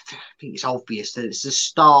it's obvious that it's the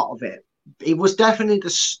start of it. it was definitely the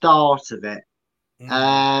start of it.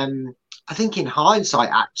 I think in hindsight,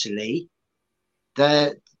 actually,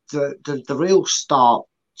 the real start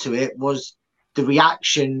to it was the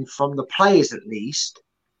reaction from the players, at least,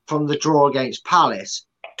 from the draw against Palace.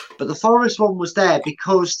 But the Forest one was there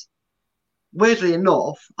because, weirdly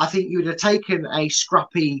enough, I think you would have taken a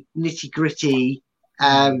scrappy, nitty-gritty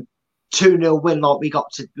 2-0 win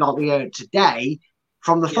like we earned today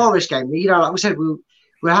from the Forest game. You know, like we said,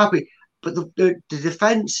 we're happy. But the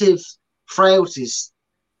defensive frailties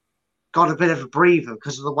got a bit of a breather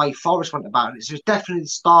because of the way Forest went about it. So it's definitely the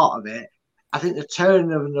start of it. I think the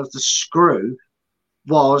turn of the screw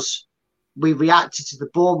was we reacted to the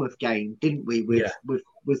Bournemouth game, didn't we, with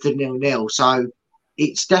the 0-0. So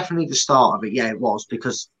it's definitely the start of it. Yeah, it was,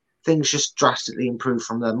 because things just drastically improved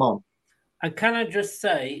from then on. And can I just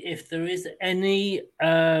say, if there is any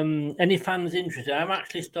fans interested,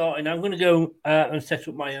 I'm going to go and set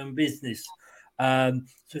up my own business. So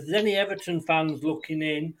if there's any Everton fans looking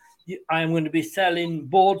in, I'm going to be selling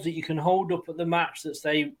boards that you can hold up at the match that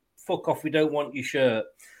say, "Fuck off, we don't want your shirt."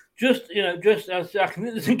 Just as I think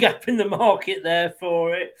there's a gap in the market there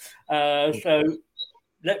for it. So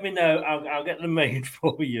let me know. I'll get them made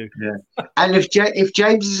for you. Yeah. And if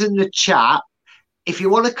James is in the chat, if you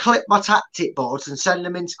want to clip my tactic boards and send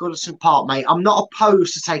them into Goodison Park, mate, I'm not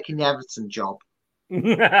opposed to taking the Everton job. just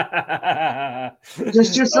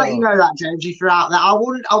let you know that, James, if you're out there. I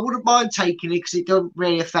wouldn't mind taking it because it doesn't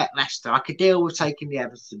really affect Leicester. I could deal with taking the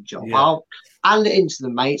Everton job. Yeah. I'll hand it into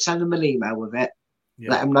them, mate. Send them an email with it.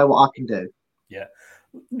 Yeah. Let them know what I can do. Yeah.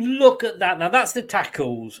 Look at that. Now, that's the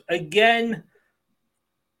tackles. Again,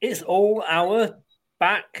 it's all our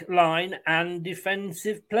back line and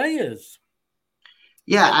defensive players.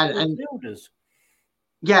 Yeah, and fielders.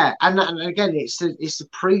 Yeah, and again, it's the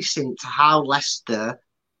precinct to how Leicester,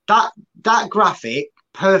 that graphic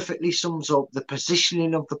perfectly sums up the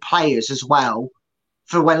positioning of the players as well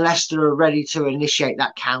for when Leicester are ready to initiate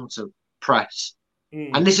that counter press.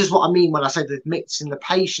 And this is what I mean when I say the mixing the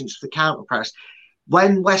patience for the counter press.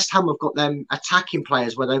 When West Ham have got them attacking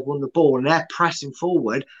players where they've won the ball and they're pressing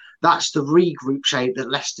forward, that's the regroup shape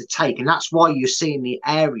that Leicester take. And that's why you're seeing the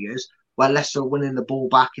areas where Leicester are winning the ball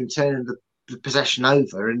back and turning the possession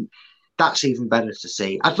over, and that's even better to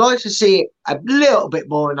see. I'd like to see it a little bit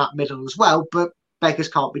more in that middle as well, but beggars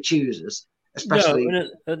can't be choosers, especially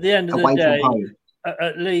at the end of the day.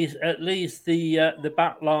 At least the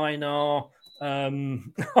back line are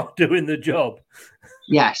doing the job.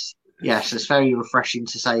 Yes, it's very refreshing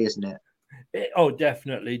to say, isn't it?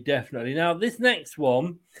 Definitely. Now, this next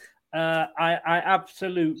one, I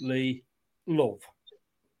absolutely love.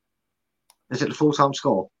 Is it the full-time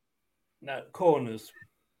score? No, corners.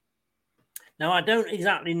 Now, I don't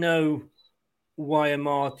exactly know why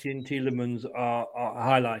Amartey and Tielemans are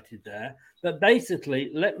highlighted there, but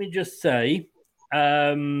basically, let me just say,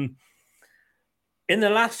 in the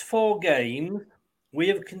last 4 games, we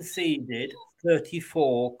have conceded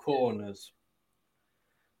 34 corners.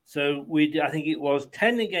 So I think it was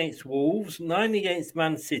 10 against Wolves, 9 against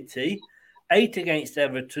Man City, 8 against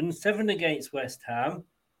Everton, 7 against West Ham.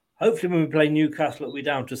 Hopefully when we play Newcastle, it'll be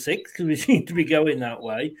down to 6 because we seem to be going that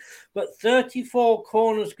way. But 34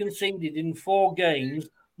 corners conceded in 4 games,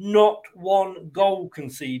 not 1 goal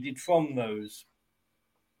conceded from those.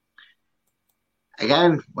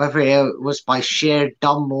 Again, whether it was by sheer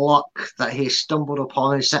dumb luck that he stumbled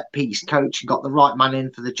upon a set-piece coach and got the right man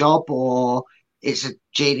in for the job, or it's a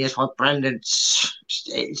genius like Brendan,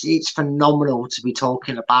 it's phenomenal to be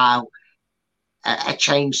talking about a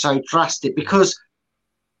change so drastic because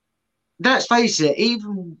let's face it,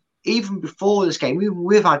 even before this game, even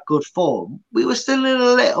we've had good form, we still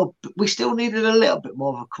needed a little bit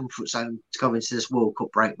more of a comfort zone to come into this World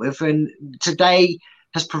Cup break with, and today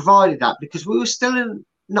has provided that because we were still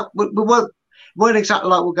we weren't exactly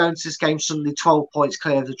like we're going to this game suddenly 12 points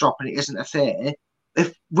clear of the drop and it isn't a fair.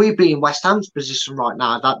 If we'd be in West Ham's position right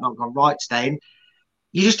now, that not gone right today, and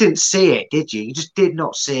you just didn't see it, did you? You just did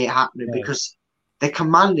not see it happening because they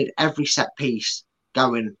commanded every set piece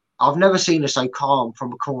going. I've never seen us so calm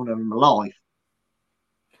from a corner in my life.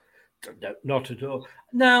 No, not at all.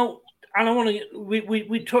 Now, and I want to.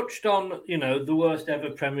 We touched on the worst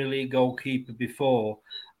ever Premier League goalkeeper before.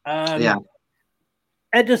 Ederson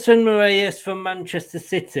Moraes from Manchester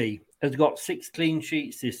City has got 6 clean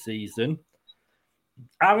sheets this season.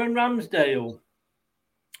 Aaron Ramsdale,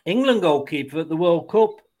 England goalkeeper at the World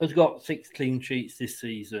Cup, has got 6 clean sheets this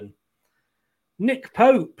season. Nick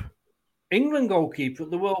Pope, England goalkeeper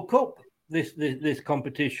at the World Cup this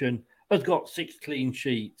competition, has got 6 clean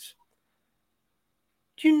sheets.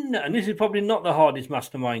 Do you know, and this is probably not the hardest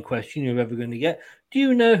mastermind question you're ever going to get, do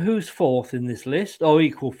you know who's fourth in this list, or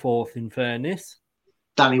equal fourth in fairness?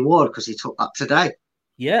 Danny Ward, because he took that today.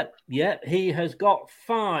 Yep. He has got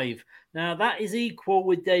 5. Now, that is equal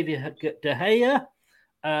with David De Gea.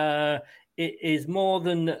 It is more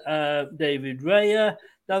than David Raya.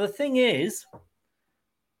 Now, the thing is,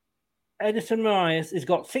 Edison Moraes has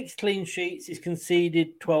got 6 clean sheets. He's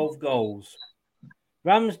conceded 12 goals.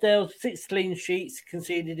 Ramsdale, 6 clean sheets,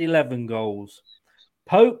 conceded 11 goals.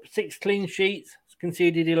 Pope, 6 clean sheets,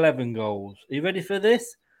 conceded 11 goals. Are you ready for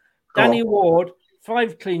this? Danny Ward,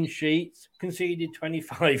 5 clean sheets, conceded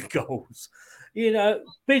 25 goals. You know,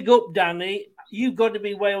 big up, Danny. You've got to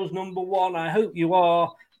be Wales number 1. I hope you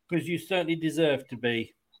are, because you certainly deserve to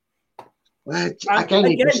be. Well,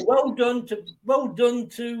 again, well done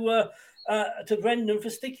to Brendan for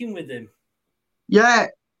sticking with him. Yeah,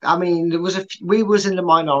 I mean, we was in the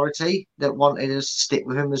minority that wanted us to stick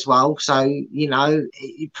with him as well. So, you know,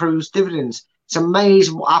 it proves dividends. It's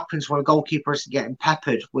amazing what happens when a goalkeeper is getting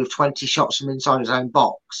peppered with 20 shots from inside his own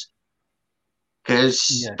box.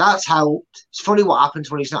 Because that's helped. It's funny what happens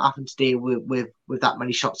when he's not having to deal with that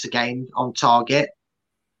many shots a game on target.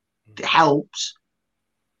 It helps.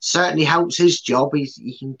 Certainly helps his job.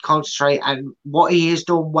 He can concentrate, and what he has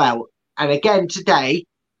done well. And again, today,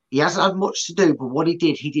 he hasn't had much to do, but what he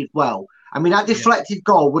did well. I mean, that deflected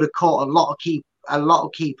goal would have caught a lot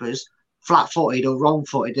of keepers flat-footed or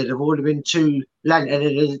wrong-footed that have already been too lent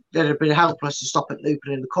and that have been helpless to stop it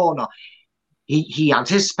looping in the corner. He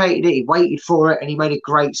anticipated it, he waited for it, and he made a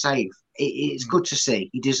great save. It's good to see.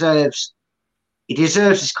 He deserves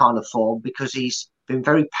this kind of form because he's been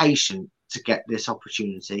very patient to get this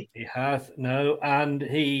opportunity. He has, and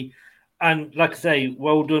like I say,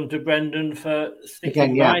 well done to Brendan for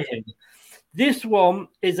sticking by him. This one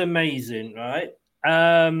is amazing, right?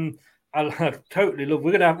 I totally love.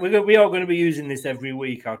 We are going to be using this every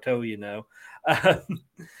week. I'll tell you now.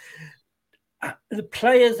 The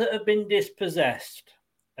players that have been dispossessed.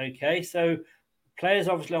 Okay, so players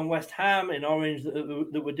obviously on West Ham in orange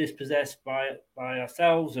that were dispossessed by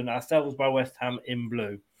ourselves, and ourselves by West Ham in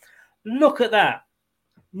blue. Look at that.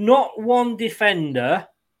 Not one defender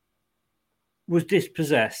was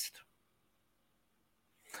dispossessed.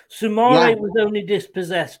 Soumaré was only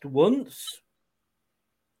dispossessed once.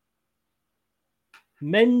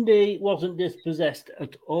 Mendy wasn't dispossessed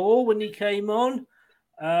at all when he came on.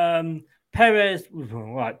 Perez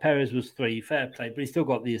was 3, fair play, but he still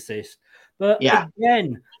got the assist. But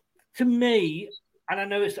again, to me, and I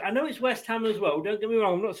know it's West Ham as well. Don't get me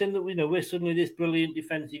wrong. I'm not saying that we're suddenly this brilliant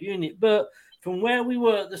defensive unit, but from where we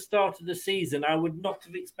were at the start of the season, I would not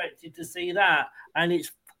have expected to see that, and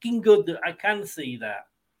it's fucking good that I can see that.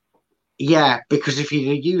 Yeah, because if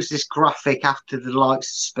you'd have used this graphic after the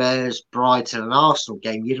likes of Spurs, Brighton, and Arsenal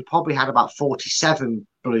game, you'd have probably had about 47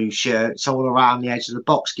 blue shirts all around the edge of the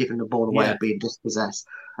box, giving the ball away and being dispossessed,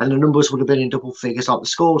 and the numbers would have been in double figures, like the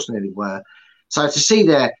scores nearly were. So to see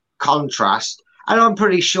the contrast. And I'm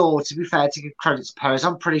pretty sure, to be fair, to give credit to Perez,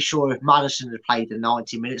 I'm pretty sure if Maddison had played the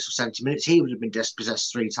 90 minutes or 70 minutes, he would have been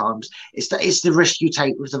dispossessed 3 times. It's the risk you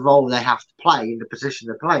take with the role they have to play in the position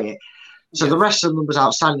to play it. So the rest of the numbers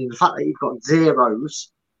outstanding. The fact that you've got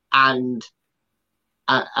zeros and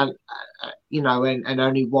only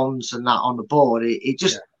ones and that on the board, it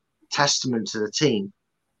just testament to the team.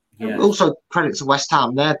 Yeah. Also credit to West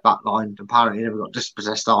Ham, their backline apparently never got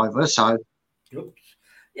dispossessed either. So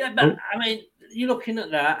yeah, but I mean, you're looking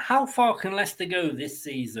at that. How far can Leicester go this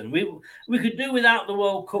season? We could do without the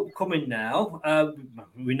World Cup coming now.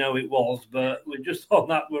 We know it was, but we're just on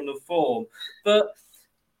that run of form. But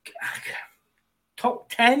top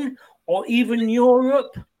 10 or even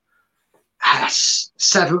Europe?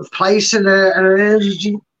 7th place and an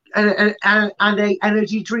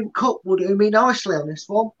energy drink cup would do me nicely on this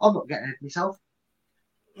one. I'm not getting it myself.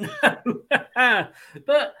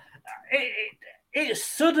 But it's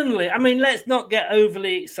suddenly, I mean, let's not get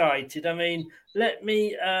overly excited. I mean, let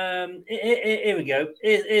me, here we go.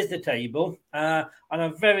 Here's the table. And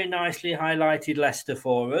I've very nicely highlighted Leicester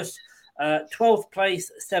for us. 12th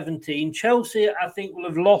place, 17. Chelsea, I think, will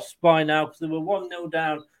have lost by now because they were 1-0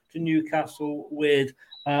 down to Newcastle with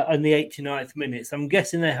in the 89th minute. So I'm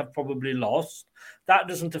guessing they have probably lost. That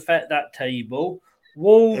doesn't affect that table.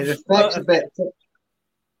 Wolves. It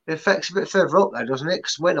affects a bit further up there, doesn't it?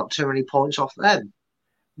 Because we're not too many points off them.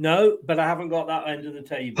 No, but I haven't got that end of the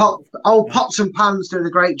table. Pots and Pans doing a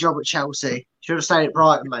great job at Chelsea. Should have said it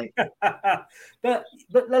Brighton, mate. but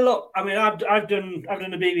look, I mean, I've done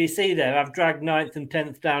the BBC there. I've dragged 9th and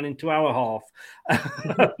 10th down into our half.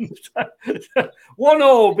 1-1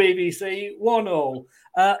 BBC, 1-1.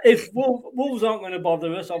 If Wolves aren't going to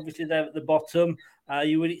bother us, obviously they're at the bottom.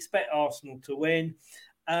 You would expect Arsenal to win,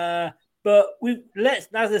 but as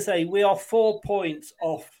I say, we are 4 points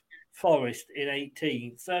off Forest in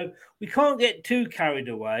 18th, so we can't get too carried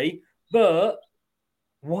away. But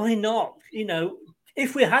why not? You know,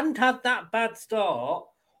 if we hadn't had that bad start,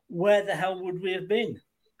 where the hell would we have been?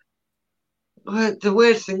 Well, the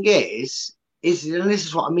weird thing is, and this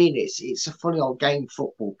is what I mean, it's a funny old game,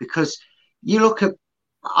 football, because you look at,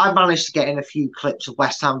 I managed to get in a few clips of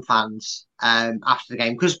West Ham fans after the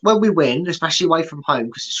game, because when we win, especially away from home,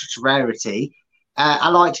 because it's such a rarity, I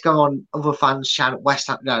like to go on other fans' channel,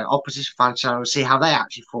 opposition fans' channel, and see how they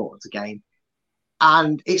actually thought of the game.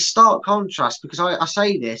 And it's stark contrast, because I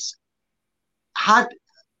say this, had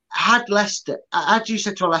Leicester, had you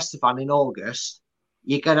said to a Leicester fan in August,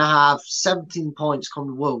 you're going to have 17 points come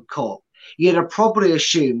the World Cup, you'd have probably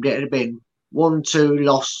assumed it would have been 1-2,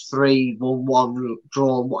 lost 3, 1-1,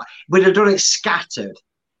 drawn 1. We'd have done it scattered.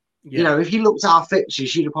 Yeah. You know, if you looked at our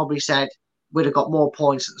fixtures, you'd have probably said we'd have got more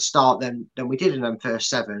points at the start than we did in them first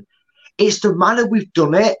 7. It's the manner we've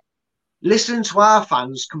done it. Listening to our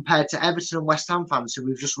fans compared to Everton and West Ham fans who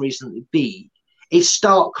we've just recently beat, it's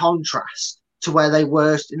stark contrast to where they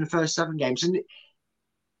were in the first 7 games. And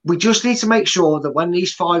we just need to make sure that when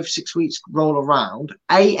these 5-6 weeks roll around,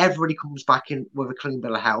 A, everybody comes back in with a clean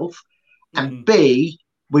bill of health, and B,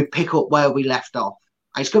 we pick up where we left off.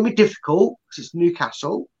 It's going to be difficult because it's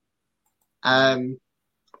Newcastle,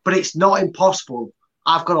 but it's not impossible.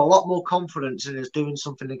 I've got a lot more confidence in us doing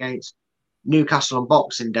something against Newcastle on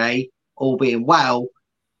Boxing Day, all being well,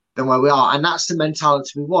 than where we are. And that's the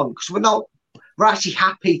mentality we want, because we're actually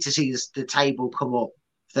happy to see the table come up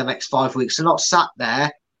for the next 5 weeks. They're not sat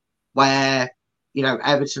there where, you know,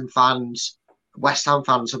 Everton fans, West Ham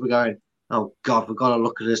fans will be going, oh God, we've got to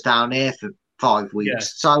look at us down here for 5 weeks. Yeah.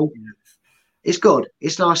 So it's good.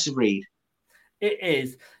 It's nice to read. It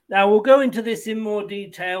is. Now we'll go into this in more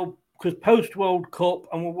detail, because post-World Cup,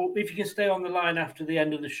 and if you can stay on the line after the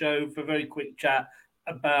end of the show for a very quick chat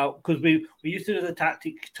about, because we used to do the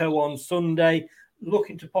tactic toe on Sunday,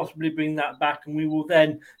 looking to possibly bring that back, and we will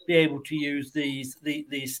then be able to use these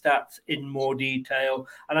stats in more detail.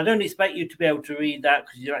 And I don't expect you to be able to read that,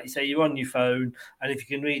 because, like you say, you're on your phone, and if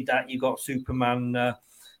you can read that, you've got Superman.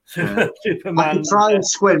 Superman. I can try and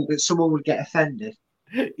squint, but someone would get offended.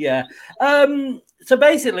 Yeah. So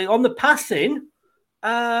basically, on the passing,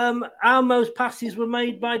 our most passes were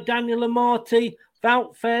made by Daniel Amartey,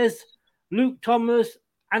 Wout Faes, Luke Thomas,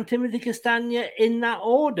 and Timothy Castagne in that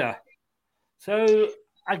order. So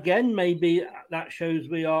again, maybe that shows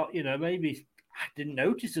we are, you know, maybe I didn't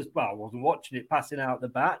notice as well. I wasn't watching it passing out the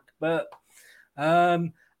back, but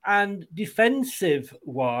and defensive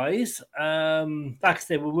wise, like I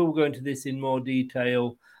said, we will go into this in more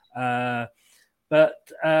detail. But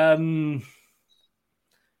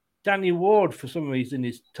Danny Ward, for some reason,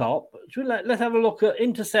 is top. So let's have a look at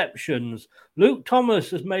interceptions. Luke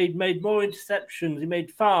Thomas has made more interceptions. He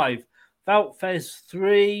made 5. Wout Faes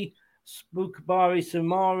 3. Boukary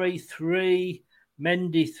Soumaré 3.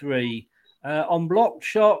 Mendy 3. On blocked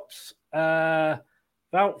shots, Wout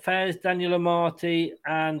Faes, Daniel Amartey,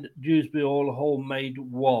 and Dewsbury all made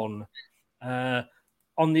 1.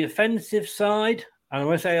 On the offensive side, and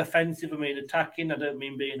when I say offensive, I mean attacking. I don't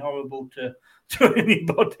mean being horrible to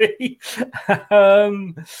anybody.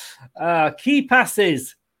 Key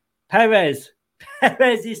passes. Perez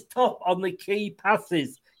is top on the key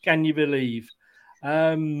passes. Can you believe?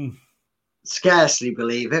 Scarcely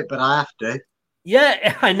believe it, but I have to.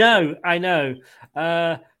 Yeah, I know.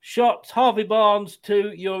 Shots, Harvey Barnes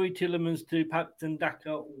 2, Yuri Tillemans 2, Patson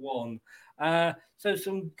Daka 1. So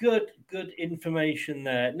some good information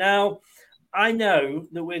there. Now, I know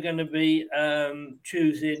that we're going to be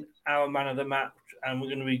choosing our man of the match, and we're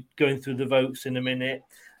going to be going through the votes in a minute.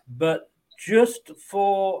 But just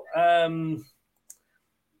for Alan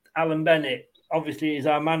Bennett, obviously, he's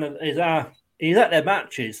at their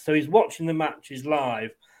matches, so he's watching the matches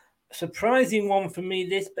live. Surprising one for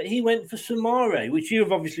me, but he went for Soumaré, which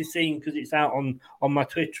you've obviously seen because it's out on my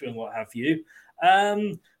Twitter and what have you.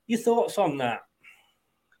 Your thoughts on that?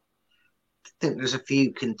 I think there's a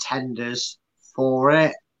few contenders for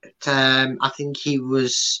it. I think he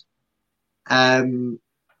was the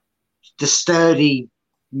sturdy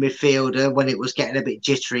midfielder when it was getting a bit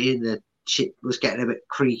jittery and the chip was getting a bit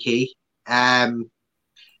creaky.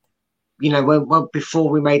 when before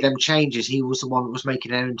we made them changes, he was the one that was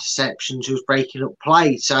making their interceptions, who was breaking up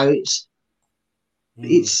play. So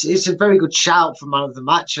it's a very good shout for man of the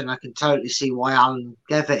match, and I can totally see why Alan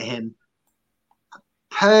gave it him.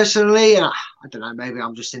 Personally, and I don't know, maybe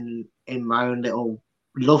I'm just in my own little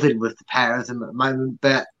loving with the pair of them at the moment,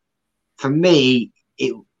 but for me,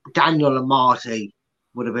 Daniel Amartey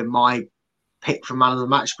would have been my pick for man of the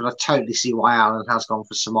match, but I totally see why Alan has gone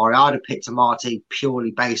for Samori. I'd have picked Amartey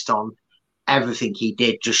purely based on everything he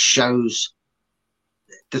did. Just shows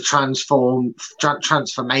the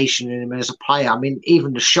transformation in him as a player. I mean,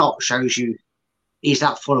 even the shot shows you he's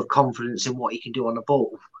that full of confidence in what he can do on the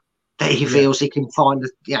ball that he feels he can find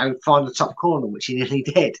the top corner, which he nearly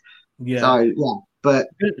did. Yeah. So yeah, but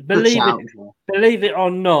believe it or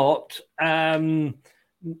not,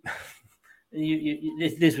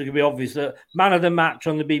 this would be obvious that man of the match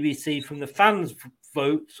on the BBC from the fans'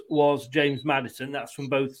 votes was James Maddison. That's from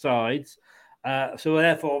both sides. So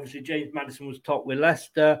therefore, obviously, James Maddison was top with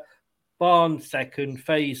Leicester, Barnes second,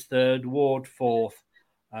 Faye third, Ward fourth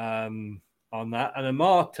on that. And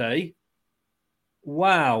Amartey,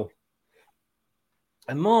 wow.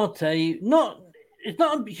 Amartey, it's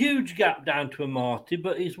not a huge gap down to Amartey,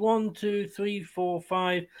 but he's 1, 2, 3, 4,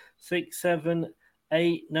 5, 6, 7,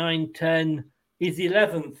 8, 9, 10. He's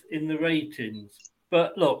 11th in the ratings.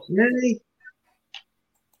 But look, really?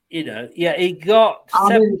 He got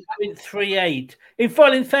 7.38. In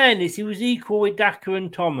fairness, he was equal with Daka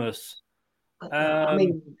and Thomas.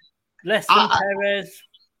 Less than Perez.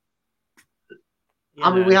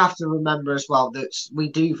 We have to remember as well that we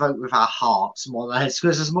do vote with our hearts more than heads,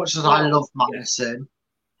 because as much as I love Maddison,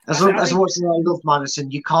 as much as I love Maddison,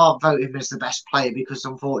 you can't vote him as the best player because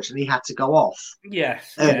unfortunately he had to go off.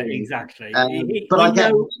 Yes, exactly. We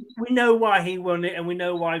know why he won it, and we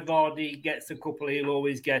know why Vardy gets a couple. He'll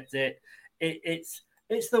always get it. It's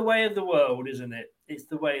the way of the world, isn't it? It's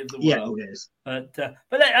the way of the world. Yeah, it is. But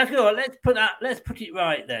let's put it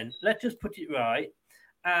right then. Let's just put it right.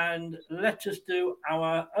 And let us do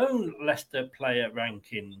our own Leicester player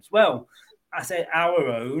rankings. Well, I say our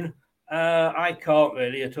own. I can't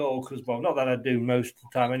really at all because, well, not that I do most of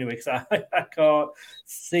the time anyway, because I can't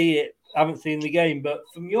see it. I haven't seen the game. But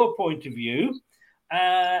from your point of view,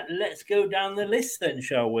 let's go down the list then,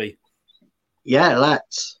 shall we? Yeah,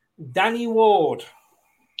 let's. Danny Ward.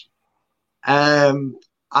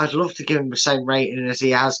 I'd love to give him the same rating as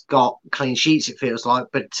he has got clean sheets, it feels like,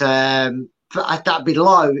 but that'd be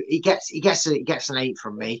low. He gets an 8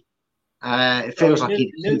 from me. It feels like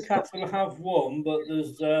Newcastle have won, but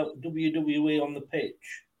there's WWE on the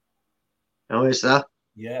pitch. Oh, is there?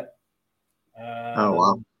 Yeah. Oh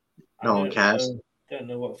well, no one cares. Don't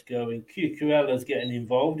know what's going. Cucurella's getting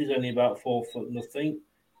involved. He's only about 4 foot nothing.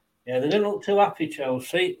 Yeah, they don't look too happy,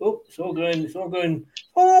 Chelsea. Oh, it's all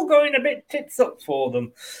going a bit tits up for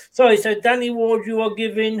them. Sorry, so Danny Ward, you are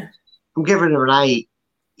giving? I'm giving him an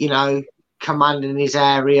 8. Commanding his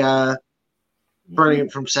area,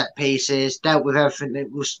 brilliant from set pieces, dealt with everything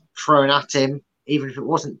that was thrown at him, even if it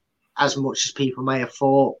wasn't as much as people may have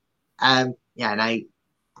thought. An 8.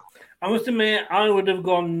 I must admit, I would have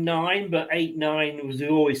gone 9, but 8, 9, as we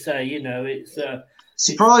always say, it's...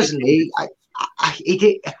 Surprisingly, he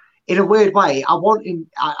did, in a weird way, I want him...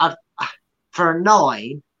 for a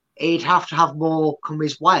 9, he'd have to have more come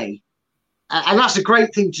his way. And that's a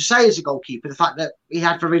great thing to say as a goalkeeper, the fact that he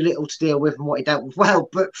had very little to deal with and what he dealt with well.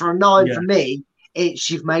 But for a 9, for me, it's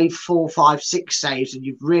you've made 4, 5, 6 saves and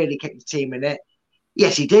you've really kept the team in it.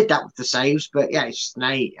 Yes, he did that with the saves, but yeah, it's just an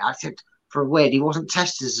 8. I think for a weird, he wasn't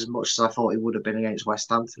tested as much as I thought he would have been against West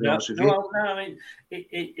Ham, to be honest with you. No, I mean, it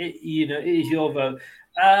is your vote.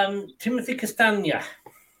 Timothy Castagna.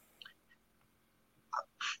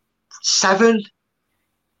 7.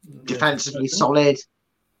 Defensively solid.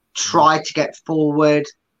 Tried to get forward,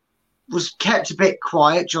 was kept a bit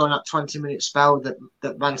quiet during that 20-minute spell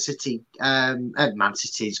that Man City's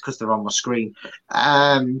because they're on my screen.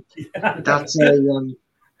 That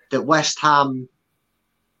West Ham,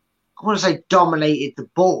 I want to say, dominated the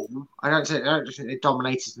ball. I don't just think they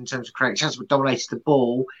dominated in terms of creating chances, but dominated the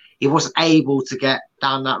ball. He wasn't able to get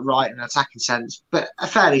down that right in an attacking sense, but a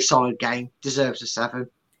fairly solid game. Deserves a 7.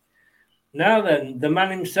 Now then, the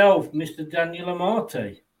man himself, Mr. Daniel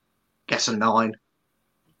Amartey. Gets a 9.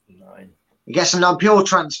 He gets a 9. Pure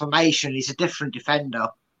transformation. He's a different defender.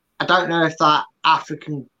 I don't know if that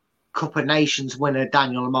African Cup of Nations winner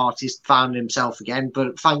Daniel Amartey's found himself again,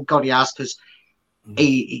 but thank God he has, because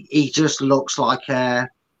he just looks like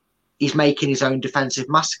he's making his own defensive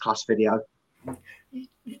masterclass video.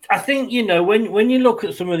 I think when you look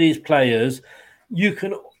at some of these players,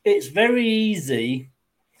 it's very easy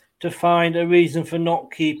to find a reason for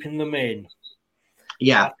not keeping them in.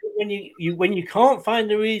 Yeah. When you can't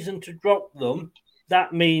find a reason to drop them,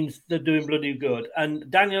 that means they're doing bloody good. And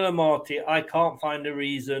Daniel Amartey, I can't find a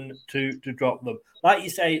reason to drop them. Like you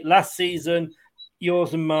say, last season,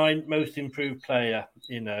 yours and mine, most improved player,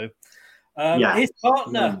 you know. His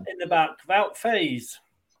partner in the back, Wout Faes.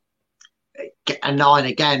 A 9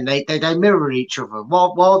 again. They mirror each other.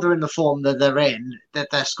 While they're in the form that they're in, that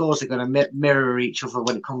their scores are going to mirror each other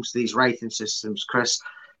when it comes to these rating systems, Chris.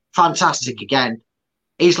 Fantastic again.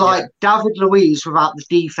 He's like David Luiz without the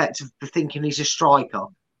defect of thinking he's a striker.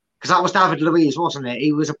 Because that was David Luiz, wasn't it?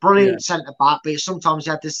 He was a brilliant centre-back, but sometimes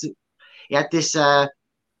he had this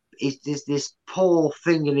poor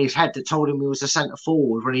thing in his head that told him he was a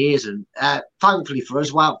centre-forward when he isn't. Thankfully for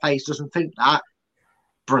us, Wout Faes doesn't think that.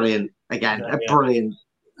 Brilliant. Again, a brilliant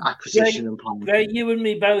acquisition and plan. Greg, you and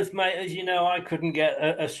me both, mate. As you know, I couldn't get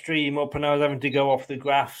a stream up and I was having to go off the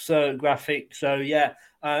graphic. So, yeah,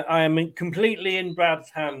 I am completely in Brad's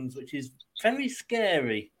hands, which is very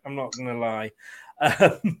scary. I'm not going to lie.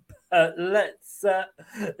 Let's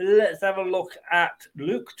have a look at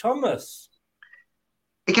Luke Thomas.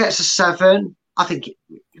 He gets a 7. I think.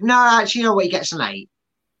 No, actually, you know what? He gets an 8.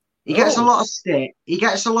 He gets a lot of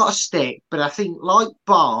stick. But I think, like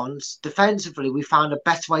Barnes, defensively, we found a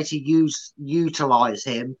better way to utilise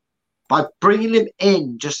him by bringing him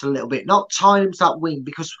in just a little bit, not tying him to that wing,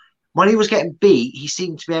 because when he was getting beat, he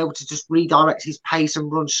seemed to be able to just redirect his pace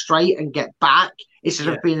and run straight and get back instead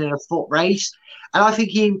of being in a foot race. And I think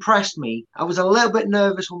he impressed me. I was a little bit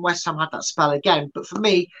nervous when West Ham had that spell again. But for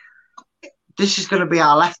me, this is going to be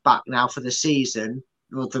our left back now for the season.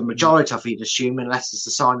 Well, the majority of you'd assume, unless it's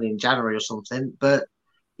a signing in January or something. But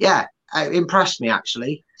yeah, it impressed me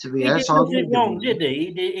actually. To be honest, he did nothing wrong, did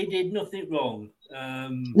he? He did nothing wrong.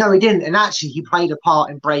 No, he didn't. And actually, he played a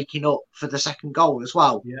part in breaking up for the second goal as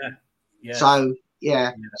well. Yeah. So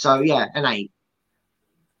an 8.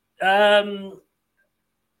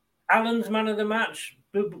 Alan's man of the match,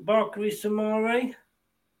 Boukary Soumaré.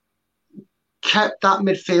 Kept that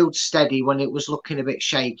midfield steady when it was looking a bit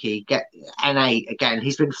shaky. Get an 8 again.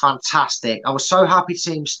 He's been fantastic. I was so happy to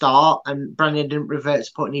see him start, and Brendan didn't revert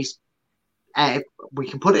to putting his. We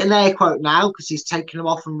can put it in air quote now because he's taken them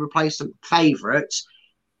off and replaced them favourites.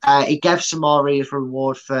 He gave Soumaré his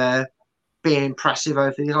reward for being impressive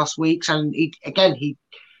over these last weeks, and he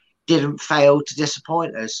didn't fail to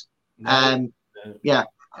disappoint us. Yeah,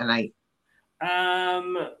 an 8.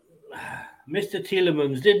 Mr.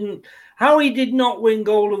 Tielemans did not win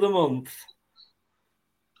goal of the month.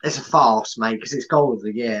 It's a farce, mate, because it's goal of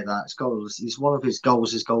the year. That's goal. It's one of his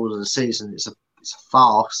goals. His goal of the season. It's a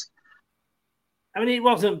farce. I mean, it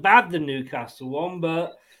wasn't bad, the Newcastle one,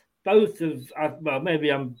 but both of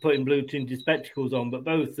maybe I'm putting blue tinted spectacles on, but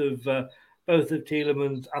both of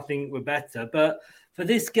Tielemans I think were better. But for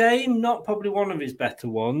this game, not probably one of his better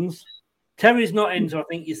ones. Terry's not in, so I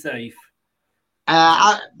think you're safe.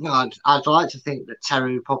 I'd like to think that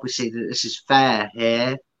Terry would probably see that this is fair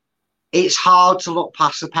here. It's hard to look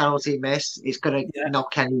past the penalty miss. It's going to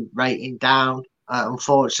knock any rating down,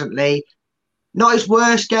 unfortunately. Not his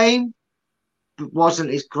worst game, but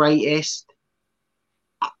wasn't his greatest.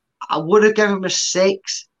 I would have given him a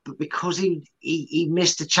 6, but because he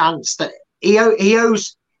missed a chance that he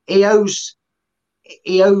owes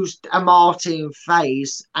Amartey and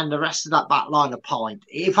Faes and the rest of that back line a point.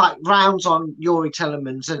 In fact, rounds on Youri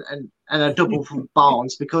Tielemans and a double from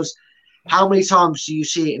Barnes, because how many times do you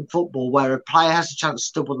see it in football where a player has a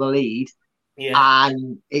chance to double the lead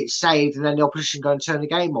and it's saved and then the opposition go and turn the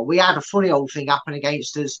game on? We had a funny old thing happen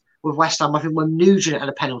against us with West Ham, I think, when Nugent had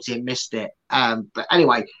a penalty and missed it. But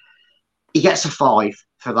anyway, he gets a 5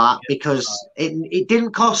 for that because it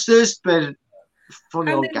didn't cost us, but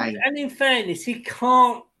funny old game. And in fairness, he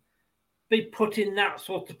can't be putting that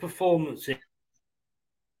sort of performance in.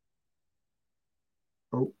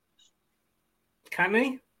 Oh. Can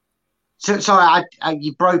he? So, sorry,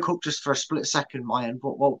 you broke up just for a split second, my end.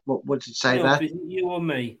 What did you say there? You or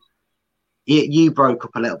me? You broke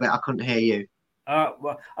up a little bit. I couldn't hear you.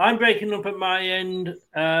 Well, I'm breaking up at my end.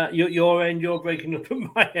 Your end, you're breaking up at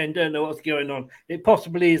my end. Don't know what's going on. It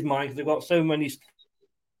possibly is mine because I've got so many.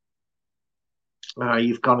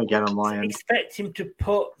 You've gone again on my end. Expect him to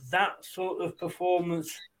put that sort of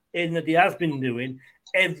performance in that he has been doing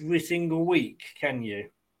every single week, can you?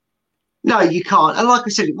 No, you can't. And like I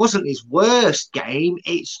said, it wasn't his worst game.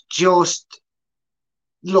 It's just,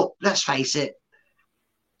 look, let's face it.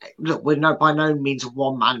 Look, we're by no means a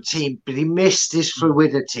one-man team, but he missed his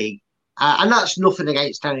fluidity. And that's nothing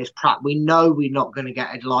against Dennis Praet. We know we're not going to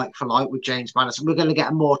get a like-for-like with James Maddison. We're going to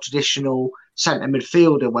get a more traditional centre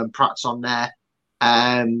midfielder when Pratt's on there.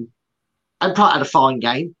 And Pratt had a fine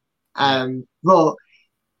game. But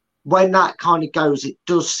when that kind of goes, it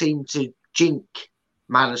does seem to jink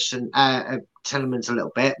Madison, Tielemans a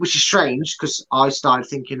little bit, which is strange because I started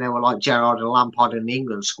thinking they were like Gerrard and Lampard in the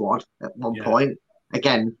England squad at one point.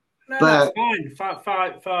 Again, no, but that's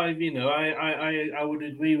fine. Five. You know, I would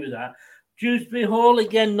agree with that. Dewsbury Hall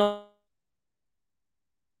again. Not.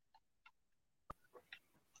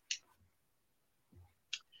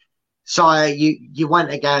 Sorry, you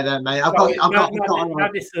went again, then, mate. I've got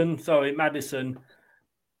Madison.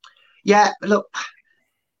 Yeah, look,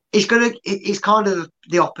 he's kind of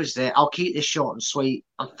the opposite. I'll keep this short and sweet.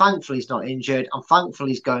 I'm thankful he's not injured. I'm thankful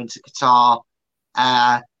he's going to Qatar.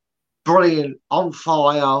 Brilliant, on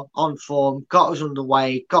fire, on form, got us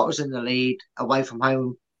underway, got us in the lead away from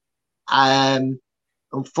home.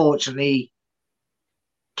 Unfortunately,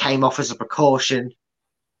 came off as a precaution.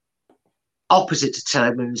 Opposite to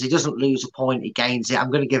Tielemans, he doesn't lose a point; he gains it. I'm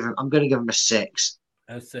going to give him a 6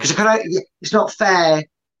 because it's not fair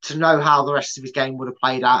to know how the rest of his game would have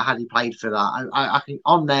played out had he played for that. I think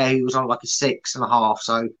on there he was on like a 6.5.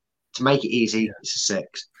 So to make it easy, it's a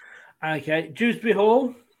 6. Okay, Dewsbury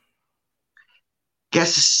Hall.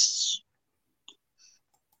 Guess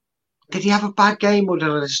did he have a bad game or did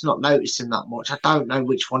I just not notice him that much? I don't know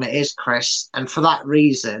which one it is, Chris. And for that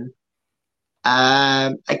reason,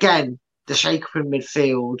 again, the shake-up in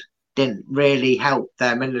midfield didn't really help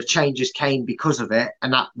them, and the changes came because of it,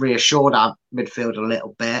 and that reassured our midfield a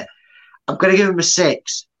little bit. I'm going to give him a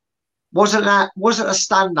 6. Wasn't a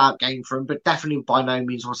standout game for him, but definitely by no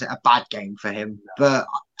means was it a bad game for him. But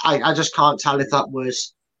I just can't tell if that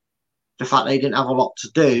was the fact they didn't have a lot to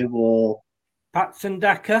do or Patson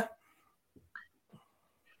Daka.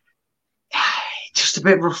 Just a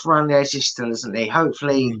bit rough around the edges still, isn't he?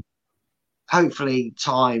 Hopefully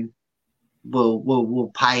time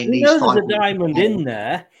will pay in these 5 there's a diamond in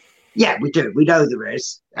there. Yeah, we do. We know there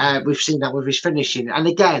is. We've seen that with his finishing. And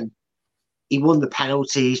again, he won the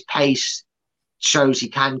penalty. His pace shows he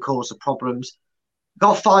can cause the problems.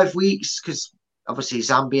 Got 5 weeks because obviously he's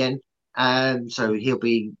Zambian, so he'll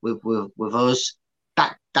be with us.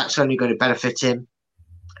 That's only going to benefit him.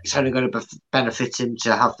 It's only going to benefit him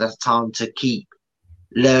to have the time to keep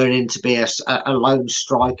learning to be a lone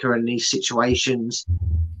striker in these situations.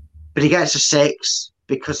 But he gets a 6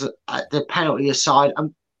 because the penalty aside,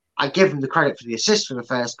 I give him the credit for the assist for the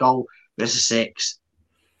first goal, but it's a 6.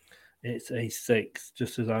 It's a 6,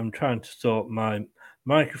 just as I'm trying to sort my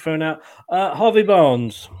microphone out. Harvey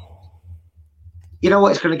Barnes. You know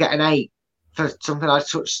what? It's going to get an 8 for something I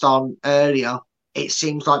touched on earlier. It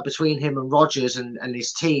seems like between him and Rodgers and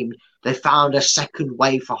his team, they found a second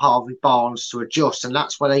way for Harvey Barnes to adjust, and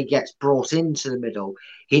that's when he gets brought into the middle.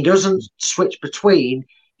 He doesn't switch between.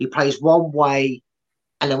 He plays one way,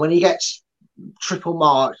 and then when he gets triple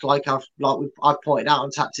marked, like I've pointed out on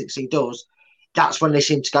tactics, he does. That's when they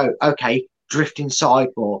seem to go, okay, drift inside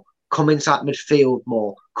more, come inside midfield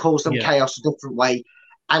more, cause them chaos a different way.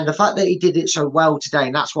 And the fact that he did it so well today,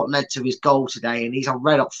 and that's what led to his goal today, and he's on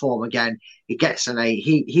red hot form again. He gets an 8.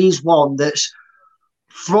 He's one that's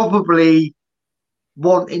probably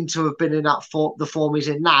wanting to have been in that the form he's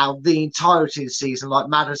in now the entirety of the season, like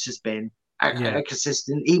Maddis has been.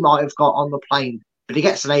 Consistent. He might have got on the plane, but he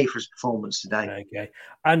gets an 8 for his performance today. Okay.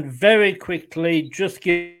 And very quickly, just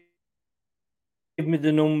give me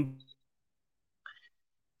the number.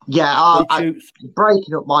 Yeah, I'm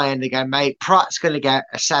breaking up my end again, mate. Pratt's going to get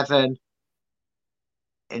a 7.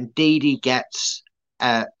 And Didi gets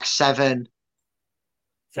a 7.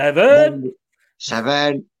 7?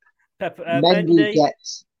 7. Mendy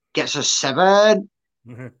gets a 7.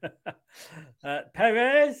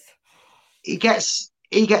 Perez? He gets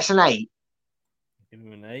an 8. Give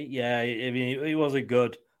him an 8. Yeah, I mean, he was a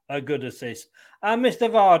good assist. And Mr.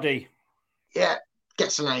 Vardy? Yeah,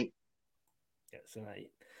 gets an 8. Gets an 8.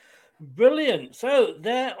 Brilliant. So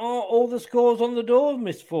there are all the scores on the door,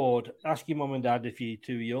 Miss Ford. Ask your mum and dad if you're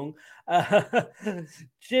too young.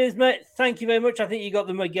 Cheers, mate. Thank you very much. I think you got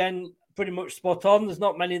them again pretty much spot on. There's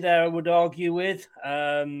not many there I would argue with.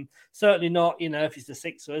 Certainly not, if it's a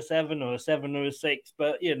 6 or a 7 or a 7 or a 6,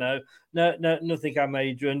 but, no, nothing I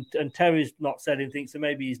major. And Terry's not said anything, so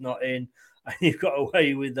maybe he's not in. And you've got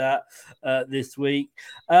away with that this week.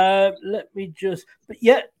 Let me just... But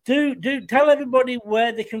yeah, do tell everybody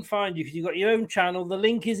where they can find you, because you've got your own channel. The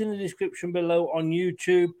link is in the description below on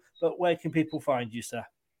YouTube. But where can people find you, sir?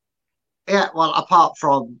 Yeah, well, apart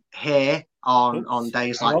from here on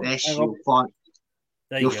days like this, you'll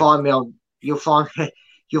find me on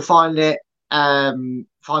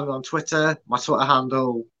Twitter. My Twitter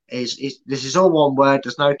handle is this is all one word.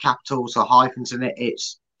 There's no capitals or hyphens in it.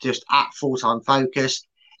 It's just at Full-Time Focus.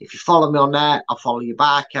 If you follow me on there, I'll follow you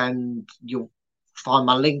back, and you'll find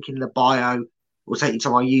my link in the bio. Will take you to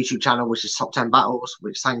my YouTube channel, which is Top 10 Battles,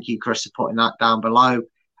 which thank you, Chris, for putting that down below.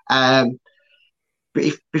 But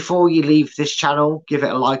before you leave this channel, give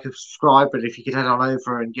it a like and subscribe. But if you could head on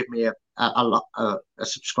over and give me a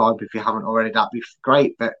subscribe if you haven't already, that'd be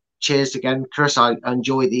great. But cheers again, Chris. I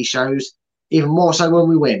enjoy these shows, even more so when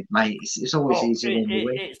we win, mate. It's always easier when we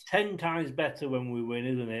win. It's 10 times better when we win,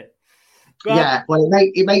 isn't it? But, yeah, well,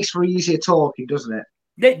 it makes for easier talking, doesn't it?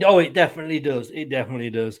 It definitely does. It definitely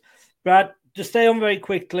does. Brad, just stay on very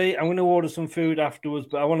quickly. I'm going to order some food afterwards,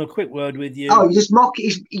 but I want a quick word with you. Oh,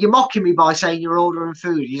 you're mocking me by saying you're ordering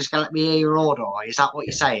food. You're just going to let me hear your order. Is that what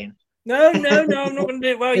you're saying? No, I'm not going to do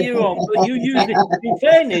it while you're on. But you usually, in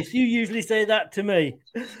fairness, you usually say that to me.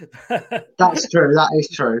 That's true. That is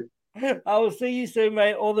true. I will see you soon,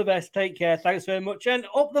 mate. All the best. Take care. Thanks very much. And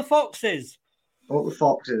up the Foxes. Up the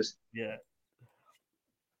Foxes. Yeah.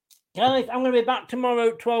 Guys, I'm going to be back tomorrow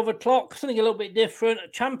at 12 o'clock. Something a little bit different. A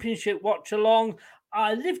championship watch along.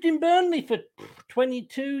 I lived in Burnley for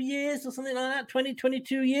 22 years or something like that.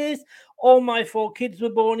 22 years. All my 4 kids were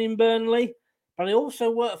born in Burnley. But I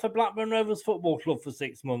also worked for Blackburn Rovers Football Club for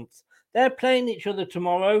 6 months. They're playing each other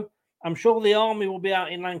tomorrow. I'm sure the Army will be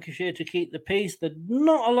out in Lancashire to keep the peace. There's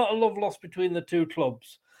not a lot of love lost between the two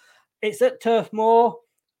clubs. It's at Turf Moor.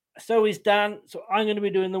 So is Dan. So I'm going to be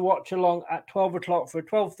doing the watch along at 12 o'clock for a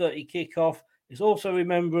 12:30 kickoff. It's also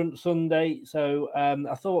Remembrance Sunday. So I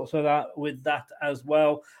thought so that with that as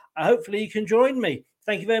well. Hopefully you can join me.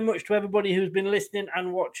 Thank you very much to everybody who's been listening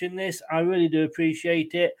and watching this. I really do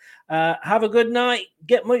appreciate it. Have a good night.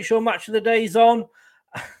 Make sure Match of the Day's on.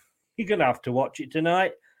 You're going to have to watch it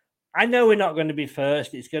tonight. I know we're not going to be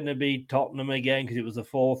first. It's going to be Tottenham again because it was a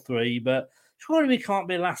 4-3. But surely we can't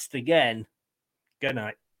be last again. Good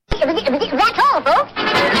night. That's all, folks.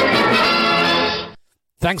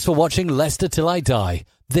 Thanks for watching Leicester Till I Die.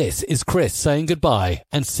 This is Chris saying goodbye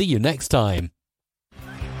and see you next time.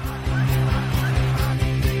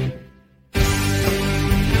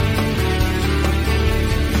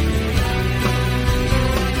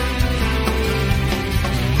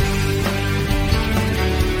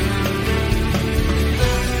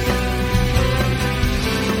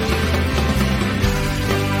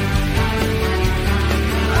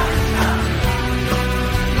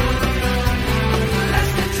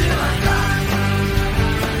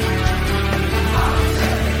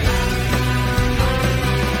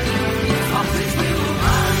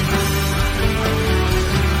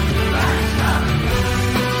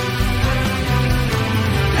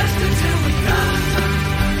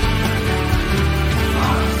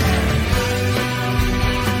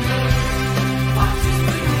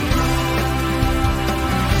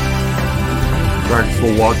 Thanks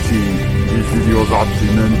for watching. These videos are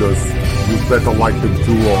tremendous. You better like them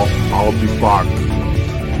too, or I'll be back.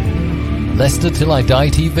 Leicester Till I Die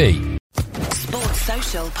TV. Sports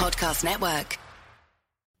Social Podcast Network.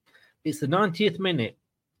 It's the 90th minute.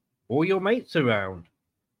 All your mates around.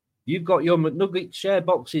 You've got your McNugget share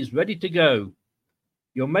boxes ready to go.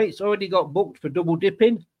 Your mates already got booked for double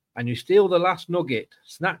dipping, and you steal the last nugget,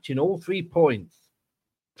 snatching all 3 points.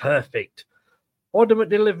 Perfect. Order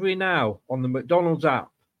McDelivery now on the McDonald's app.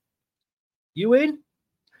 You in?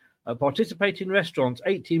 At participating restaurants,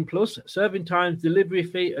 18 plus, serving times, delivery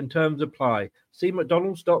fee and terms apply. See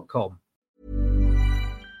mcdonalds.com.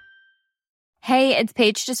 Hey, it's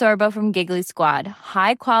Paige DeSorbo from Giggly Squad.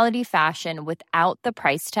 High quality fashion without the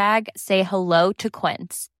price tag. Say hello to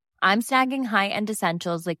Quince. I'm snagging high-end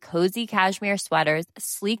essentials like cozy cashmere sweaters,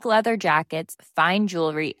 sleek leather jackets, fine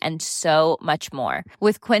jewelry, and so much more.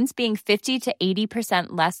 With Quince being 50 to 80%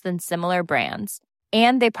 less than similar brands.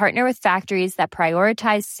 And they partner with factories that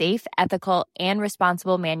prioritize safe, ethical, and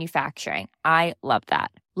responsible manufacturing. I love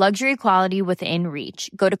that. Luxury quality within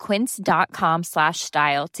reach. Go to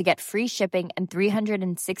quince.com/style to get free shipping and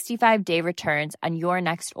 365-day returns on your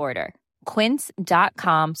next order.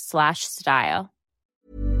 Quince.com/style.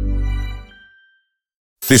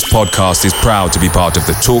 This podcast is proud to be part of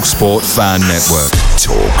the TalkSport Fan Network.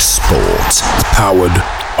 TalkSport. Powered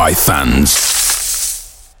by fans.